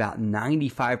 you're about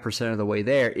 95% of the way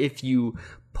there if you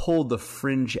pull the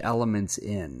fringe elements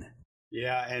in.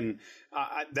 Yeah, and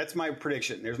that's my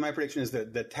prediction. My prediction is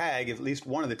that the tag, at least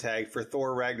one of the tag for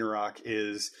Thor Ragnarok,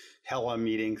 is Hela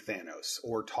meeting Thanos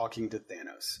or talking to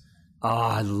Thanos. Oh,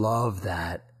 I love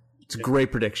that. It's a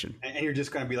great prediction. And you're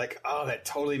just going to be like, oh, that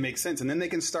totally makes sense. And then they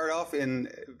can start off in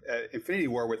Infinity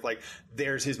War with like,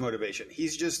 there's his motivation.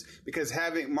 He's just, because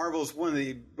Marvel's one of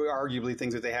the arguably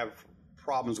things that they have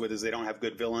problems with is they don't have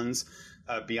good villains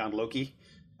beyond Loki.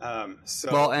 And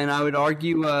I would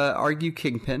argue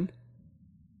Kingpin.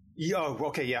 Yeah,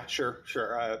 okay, yeah, sure.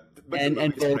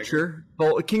 And Vulture.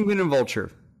 Kingpin and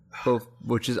Vulture. Both,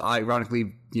 which is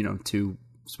ironically, two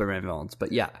Spider-Man villains.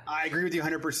 But yeah. I agree with you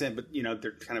 100%, but,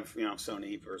 they're kind of,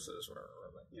 Sony versus whatever.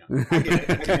 I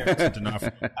get it. Enough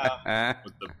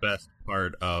with the best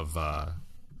part of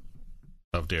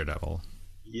Daredevil.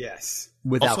 Yes.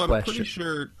 Without also,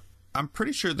 question. I'm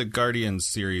pretty sure the Guardians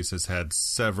series has had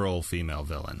several female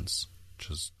villains.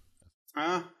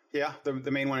 Yeah,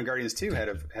 the main one in Guardians 2 had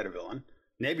a villain.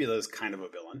 Nebula is kind of a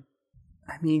villain.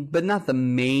 I mean, but not the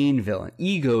main villain.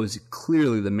 Ego is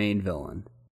clearly the main villain.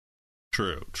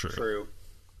 True.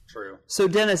 So,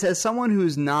 Dennis, as someone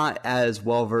who's not as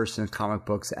well versed in comic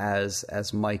books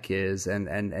as Mike is,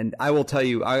 and I will tell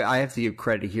you, I have to give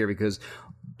credit here because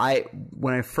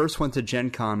When I first went to Gen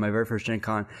Con, my very first Gen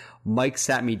Con, Mike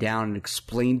sat me down and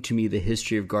explained to me the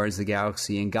history of Guardians of the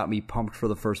Galaxy and got me pumped for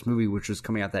the first movie, which was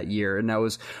coming out that year. And that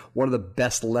was one of the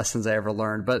best lessons I ever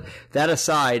learned. But that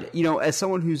aside, as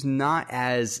someone who's not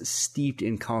as steeped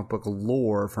in comic book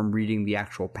lore from reading the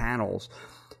actual panels,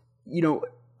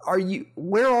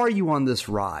 where are you on this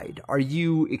ride? Are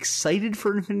you excited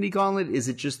for Infinity Gauntlet? Is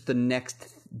it just the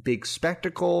next big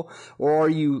spectacle, or are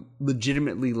you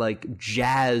legitimately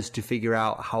jazzed to figure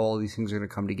out how all these things are going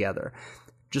to come together?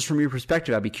 Just from your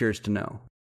perspective, I'd be curious to know.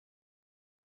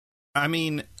 I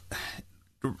mean,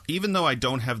 even though I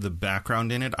don't have the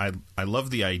background in it, I love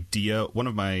the idea. One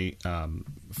of my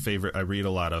favorite, I read a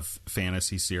lot of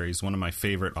fantasy series. One of my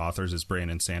favorite authors is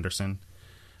Brandon Sanderson.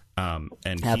 And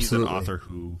Absolutely. He's an author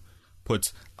who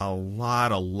puts a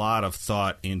lot of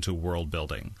thought into world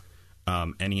building.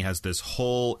 And he has this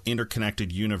whole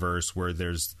interconnected universe where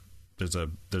there's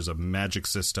a magic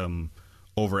system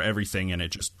over everything, and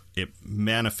it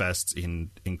manifests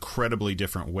in incredibly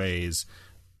different ways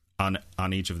on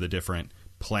each of the different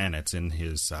planets in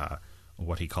his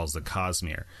what he calls the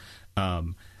Cosmere.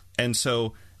 And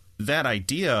so that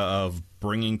idea of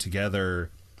bringing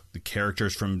together the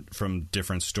characters from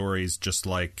different stories, just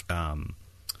like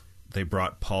they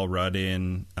brought Paul Rudd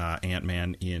in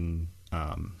Ant-Man in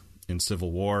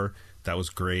Civil War, that was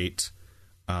great.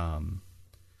 And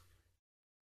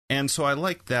so I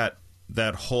like that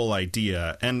whole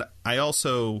idea, and I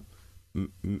also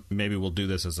maybe we'll do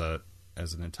this as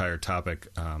an entire topic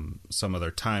some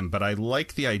other time, but I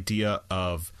like the idea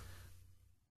of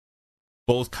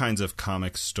both kinds of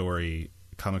comic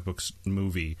books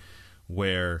movie,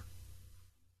 where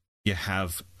you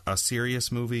have a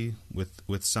serious movie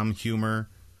with some humor,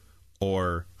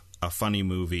 or a funny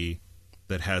movie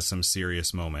that has some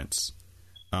serious moments.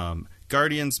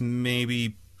 Guardians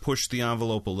maybe push the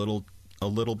envelope a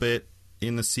little bit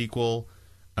in the sequel,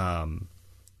 a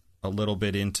little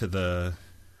bit into the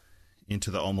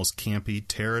almost campy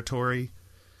territory.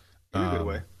 In a good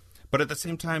way. But at the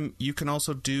same time, you can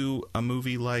also do a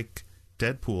movie like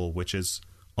Deadpool, which is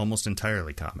almost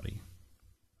entirely comedy.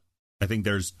 I think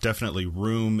there's definitely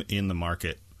room in the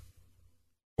market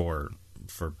for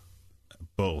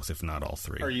both, if not all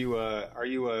three. Are you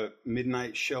a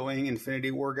midnight showing Infinity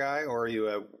War guy, or are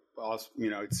you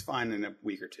it's fine in a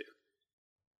week or two?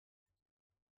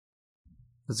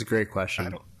 That's a great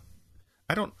question.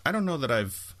 I don't know that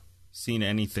I've seen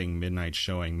anything midnight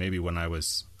showing. Maybe when I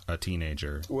was a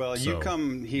teenager. Well, you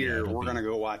come here, we're going to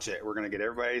go watch it. We're going to get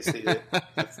everybody to see it.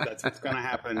 That's what's going to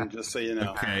happen, just so you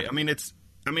know. Okay. I mean, it's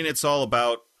all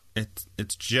about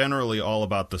it's generally all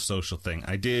about the social thing.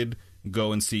 I did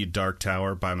go and see Dark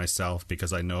Tower by myself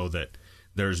because I know that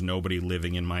there's nobody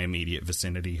living in my immediate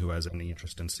vicinity who has any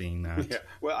interest in seeing that. Yeah.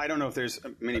 Well, I don't know if there's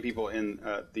many people in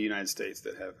the United States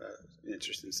that have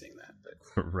interest in seeing that. But.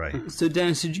 Right. So,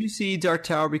 Dennis, did you see Dark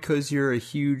Tower because you're a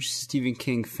huge Stephen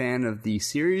King fan of the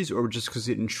series, or just because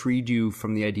it intrigued you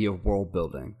from the idea of world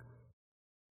building?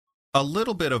 A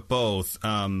little bit of both.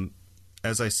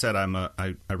 As I said,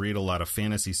 I read a lot of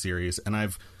fantasy series, and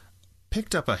I've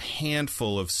picked up a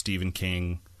handful of Stephen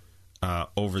King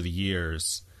over the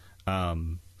years.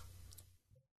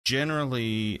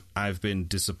 Generally, I've been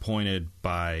disappointed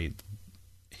by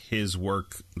his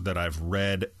work that I've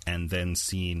read and then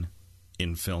seen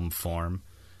in film form.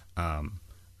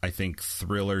 I think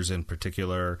thrillers in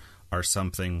particular are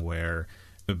something where,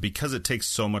 because it takes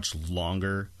so much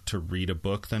longer to read a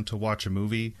book than to watch a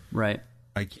movie. Right.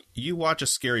 Like, you watch a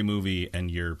scary movie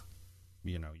and you're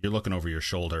looking over your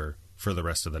shoulder for the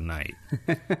rest of the night.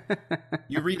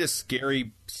 You read a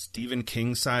scary Stephen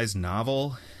King-sized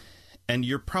novel, and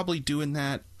you're probably doing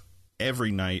that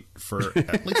every night for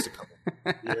at least a couple.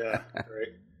 Yeah,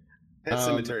 right. Pet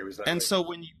Sematary was that. And way. so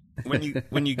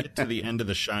when you get to the end of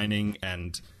The Shining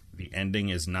and the ending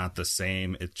is not the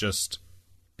same, it just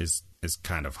is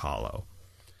kind of hollow.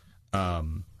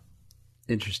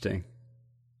 Interesting.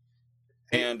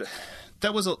 And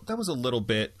that was a little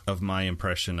bit of my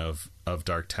impression of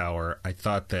Dark Tower. I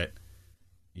thought that,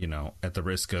 at the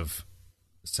risk of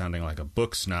sounding like a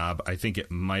book snob, I think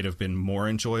it might have been more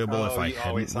enjoyable if I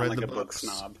hadn't read the books.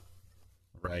 Book snob.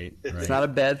 Right. It's not a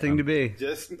bad thing to be.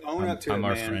 Just own up to it,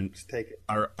 our man. Friend, just take it.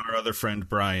 Our other friend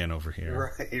Brian over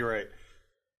here. Right.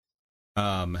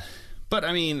 But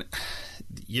I mean,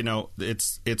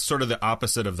 it's sort of the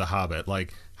opposite of The Hobbit.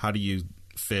 Like, how do you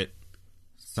fit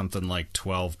something like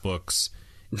 12 books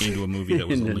into a movie that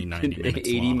was only 90 minutes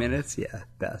 80 long? minutes? Yeah,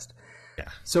 best. Yeah.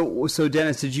 So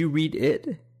Dennis, did you read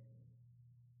it?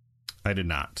 I did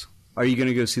not. Are you going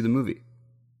to go see the movie?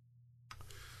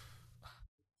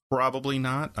 Probably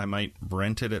not. I might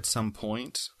rent it at some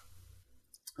point.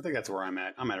 I think that's where I'm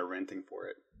at. I'm at a renting for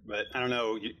it. But I don't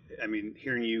know. I mean,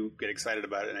 hearing you get excited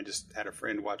about it, and I just had a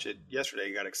friend watch it yesterday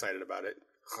and got excited about it.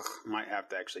 Might have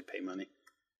to actually pay money.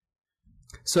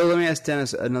 So let me ask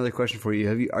Dennis another question for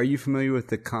you. Are you familiar with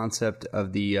the concept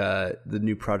of the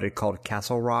new project called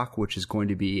Castle Rock, which is going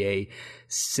to be a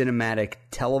cinematic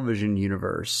television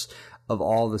universe of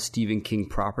all the Stephen King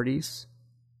properties?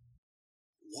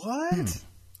 What?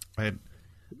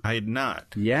 I had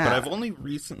not. Yeah. But I've only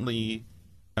recently,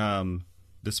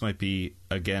 this might be,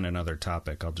 again, another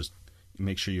topic. I'll just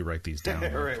make sure you write these down.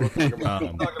 Right, we'll talk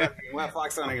about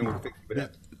Fox on again. We'll pick it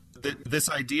up. This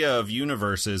idea of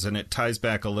universes, and it ties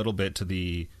back a little bit to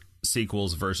the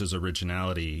sequels versus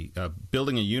originality.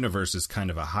 Building a universe is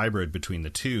kind of a hybrid between the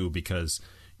two, because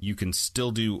you can still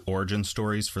do origin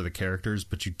stories for the characters,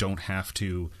 but you don't have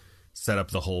to set up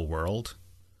the whole world,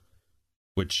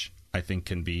 which I think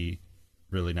can be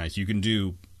really nice. You can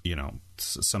do,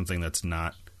 something that's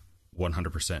not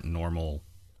 100% normal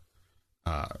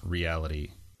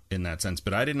reality in that sense.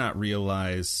 But I did not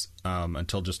realize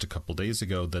until just a couple days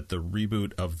ago that the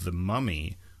reboot of The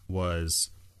Mummy was,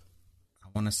 I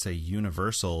want to say,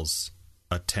 Universal's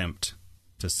attempt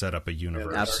to set up a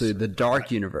universe. Absolutely. The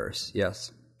Dark Universe.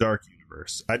 Yes. Dark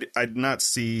Universe. I did not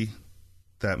see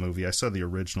that movie. I saw the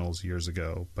originals years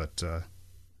ago, but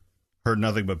heard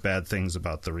nothing but bad things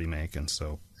about the remake, and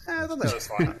so... I thought that was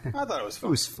fun. It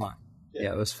was fun.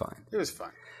 Yeah, it was fine. It was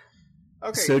fun.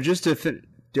 Okay. So just to...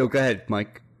 go ahead,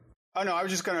 Mike. Oh, no, I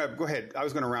was just going to... Go ahead. I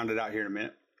was going to round it out here in a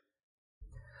minute.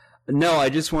 No, I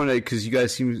just wanted... Because you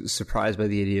guys seem surprised by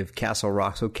the idea of Castle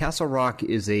Rock. So Castle Rock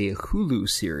is a Hulu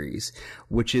series,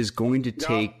 which is going to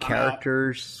take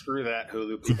characters... Screw that,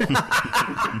 Hulu people.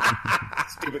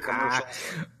 Stupid commercial.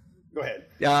 Go ahead.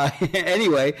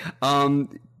 Anyway,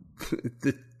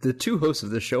 the two hosts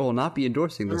of the show will not be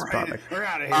endorsing this product. We're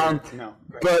out of here. No.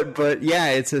 But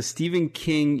yeah, it's a Stephen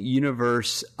King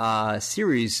universe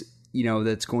series,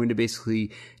 that's going to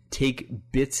basically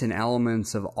take bits and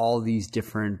elements of all these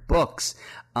different books,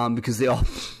 because they all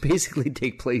basically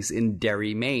take place in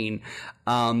Derry, Maine,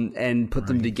 and put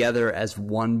them together as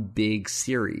one big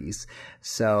series.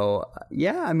 So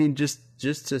yeah, I mean, just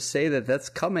to say that that's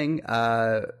coming.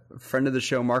 Friend of the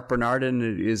show, Mark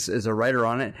Bernardin, is a writer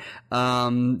on it.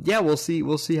 Yeah, we'll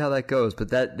see how that goes. But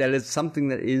that is something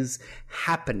that is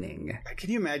happening.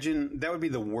 Can you imagine? That would be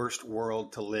the worst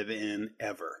world to live in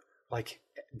ever. Like,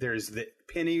 there's the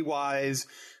Pennywise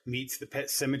meets the pet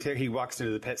cemetery. He walks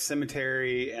into the pet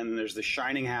cemetery, and there's the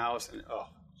Shining House, and oh,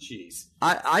 jeez.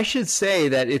 I should say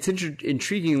that it's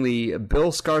intriguingly,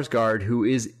 Bill Skarsgård, who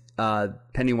is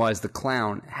Pennywise the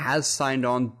Clown, has signed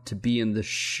on to be in the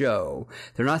show.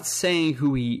 They're not saying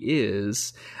who he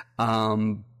is,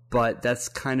 but that's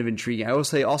kind of intriguing. I will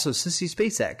say also Sissy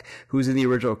Spacek, who's in the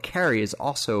original Carrie, is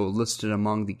also listed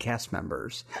among the cast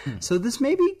members. So this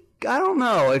may be, I don't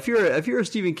know, if you're a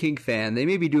Stephen King fan, they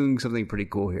may be doing something pretty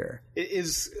cool here.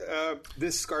 Is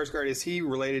this Skarsgård, is he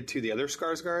related to the other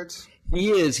Skarsgårds? He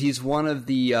is. He's one of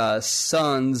the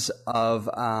sons of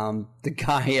the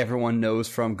guy everyone knows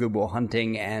from Good Will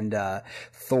Hunting and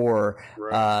Thor.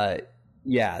 Right.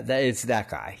 Yeah, it's that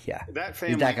guy. Yeah, that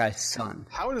family. He's that guy's son.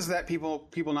 How does that people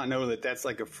not know that that's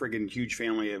like a friggin' huge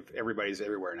family of everybody's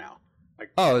everywhere now?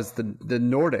 Like, oh, it's the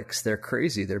Nordics. They're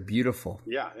crazy. They're beautiful.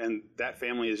 Yeah, and that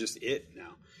family is just it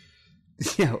now.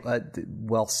 Yeah,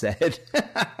 well said.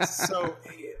 So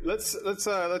let's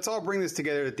all bring this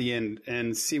together at the end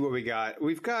and see what we got.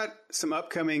 We've got some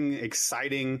upcoming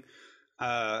exciting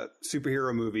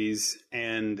superhero movies,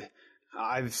 and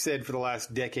I've said for the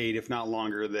last decade, if not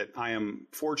longer, that I am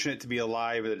fortunate to be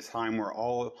alive at a time where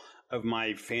all of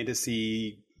my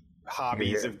fantasy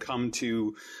hobbies have come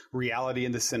to reality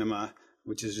in the cinema,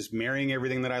 which is just marrying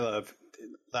everything that I love.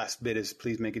 Last bit is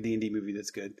please make a D&D movie that's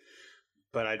good.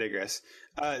 But I digress.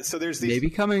 So there's these... Maybe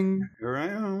coming.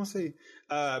 Right, we'll see.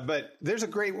 But there's a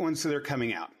great one, so they're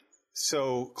coming out.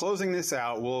 So closing this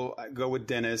out, we'll go with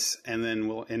Dennis, and then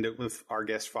we'll end it with our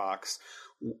guest Fox.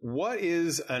 What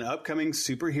is an upcoming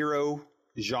superhero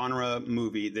genre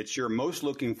movie that you're most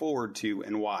looking forward to,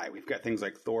 and why? We've got things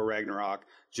like Thor Ragnarok,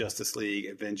 Justice League,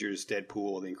 Avengers,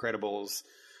 Deadpool, The Incredibles,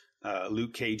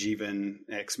 Luke Cage even,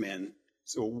 X-Men.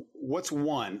 So what's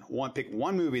one? Pick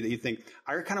one movie that you think,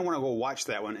 I kind of want to go watch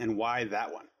that one, and why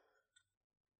that one?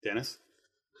 Dennis?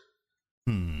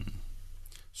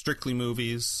 Strictly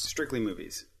movies. Strictly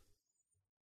movies.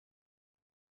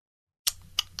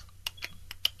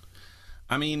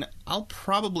 I mean, I'll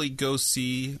probably go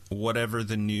see whatever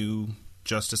the new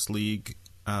Justice League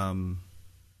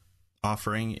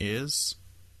offering is.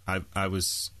 I've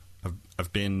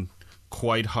been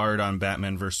quite hard on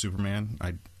Batman vs Superman.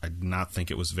 I did not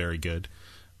think it was very good,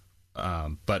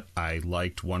 but I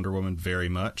liked Wonder Woman very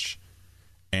much,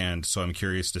 and so I'm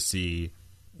curious to see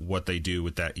what they do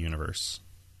with that universe.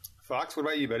 Fox, what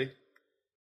about you, buddy?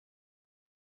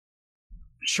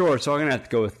 Sure, so I'm going to have to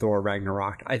go with Thor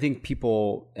Ragnarok. I think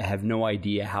people have no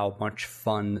idea how much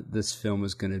fun this film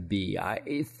is going to be.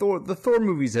 The Thor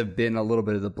movies have been a little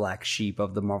bit of the black sheep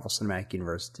of the Marvel Cinematic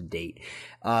Universe to date.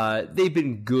 They've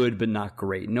been good, but not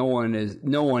great. No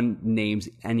one names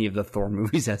any of the Thor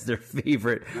movies as their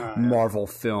favorite Marvel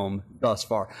film thus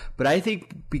far. But I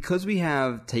think because we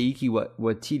have Taika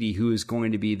Waititi, who is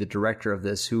going to be the director of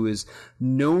this, who is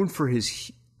known for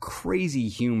his crazy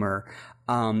humor,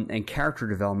 and character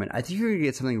development, I think you're going to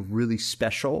get something really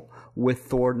special with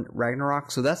Thor Ragnarok.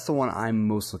 So that's the one I'm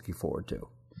most looking forward to.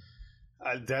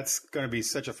 That's going to be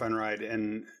such a fun ride.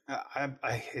 And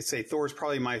I say Thor's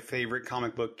probably my favorite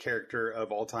comic book character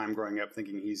of all time growing up,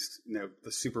 thinking he's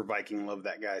the super Viking. Love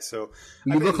that guy. So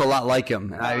you look a lot like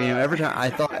him. I mean, every time I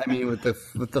thought, with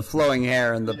the flowing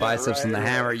hair and the biceps and the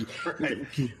hammer. Right.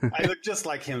 I look just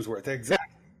like Hemsworth. Exactly.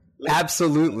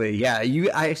 Absolutely, yeah.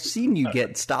 I've seen you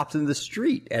get stopped in the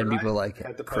street, and people are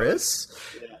like, "Chris."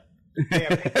 Yeah. Hey,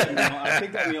 I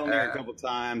picked that meal there a couple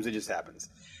times. It just happens.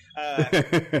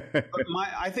 But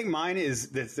I think mine is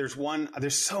that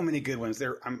there's so many good ones.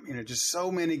 Just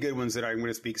so many good ones that I'm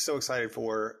going to be so excited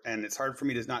for, and it's hard for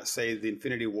me to not say the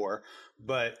Infinity War.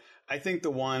 But I think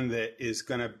the one that is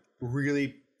going to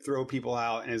really throw people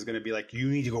out and is going to be like, you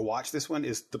need to go watch this one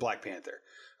is the Black Panther.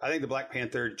 I think the Black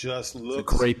Panther just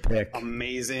looks great pick.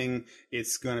 Amazing.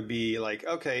 It's going to be like,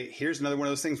 okay, here's another one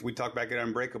of those things we talked about at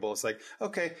Unbreakable. It's like,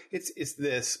 okay, it's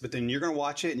this, but then you're going to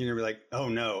watch it and you're going to be like, oh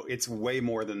no, it's way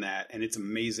more than that. And it's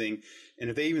amazing. And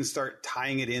if they even start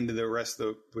tying it into the rest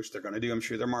of which they're going to do, I'm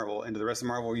sure they're Marvel, into the rest of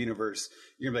the Marvel universe,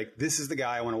 you're going to be like, this is the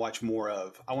guy I want to watch more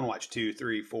of. I want to watch 2,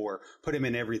 3, 4, put him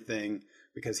in everything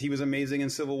because he was amazing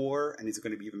in Civil War and he's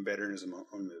going to be even better in his own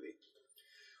movie.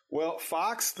 Well,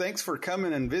 Fox, thanks for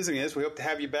coming and visiting us. We hope to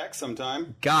have you back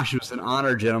sometime. Gosh, it was an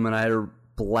honor, gentlemen. I had a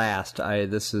blast.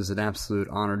 This is an absolute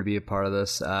honor to be a part of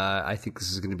this. I think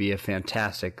this is going to be a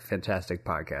fantastic, fantastic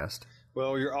podcast.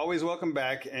 Well, you're always welcome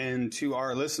back. And to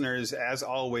our listeners, as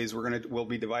always, we'll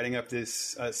be dividing up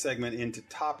this segment into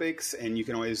topics. And you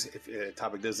can always, if a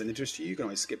topic doesn't interest you, you can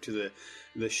always skip to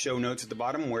the show notes at the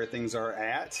bottom where things are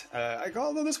at.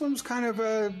 Although this one was kind of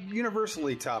a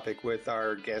universally topic with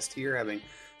our guest here having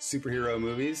superhero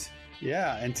movies.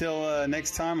 Yeah, until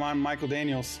next time, I'm Michael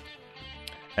Daniels.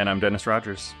 And I'm Dennis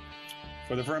Rogers.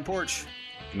 For The Front Porch.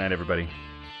 Good night, everybody.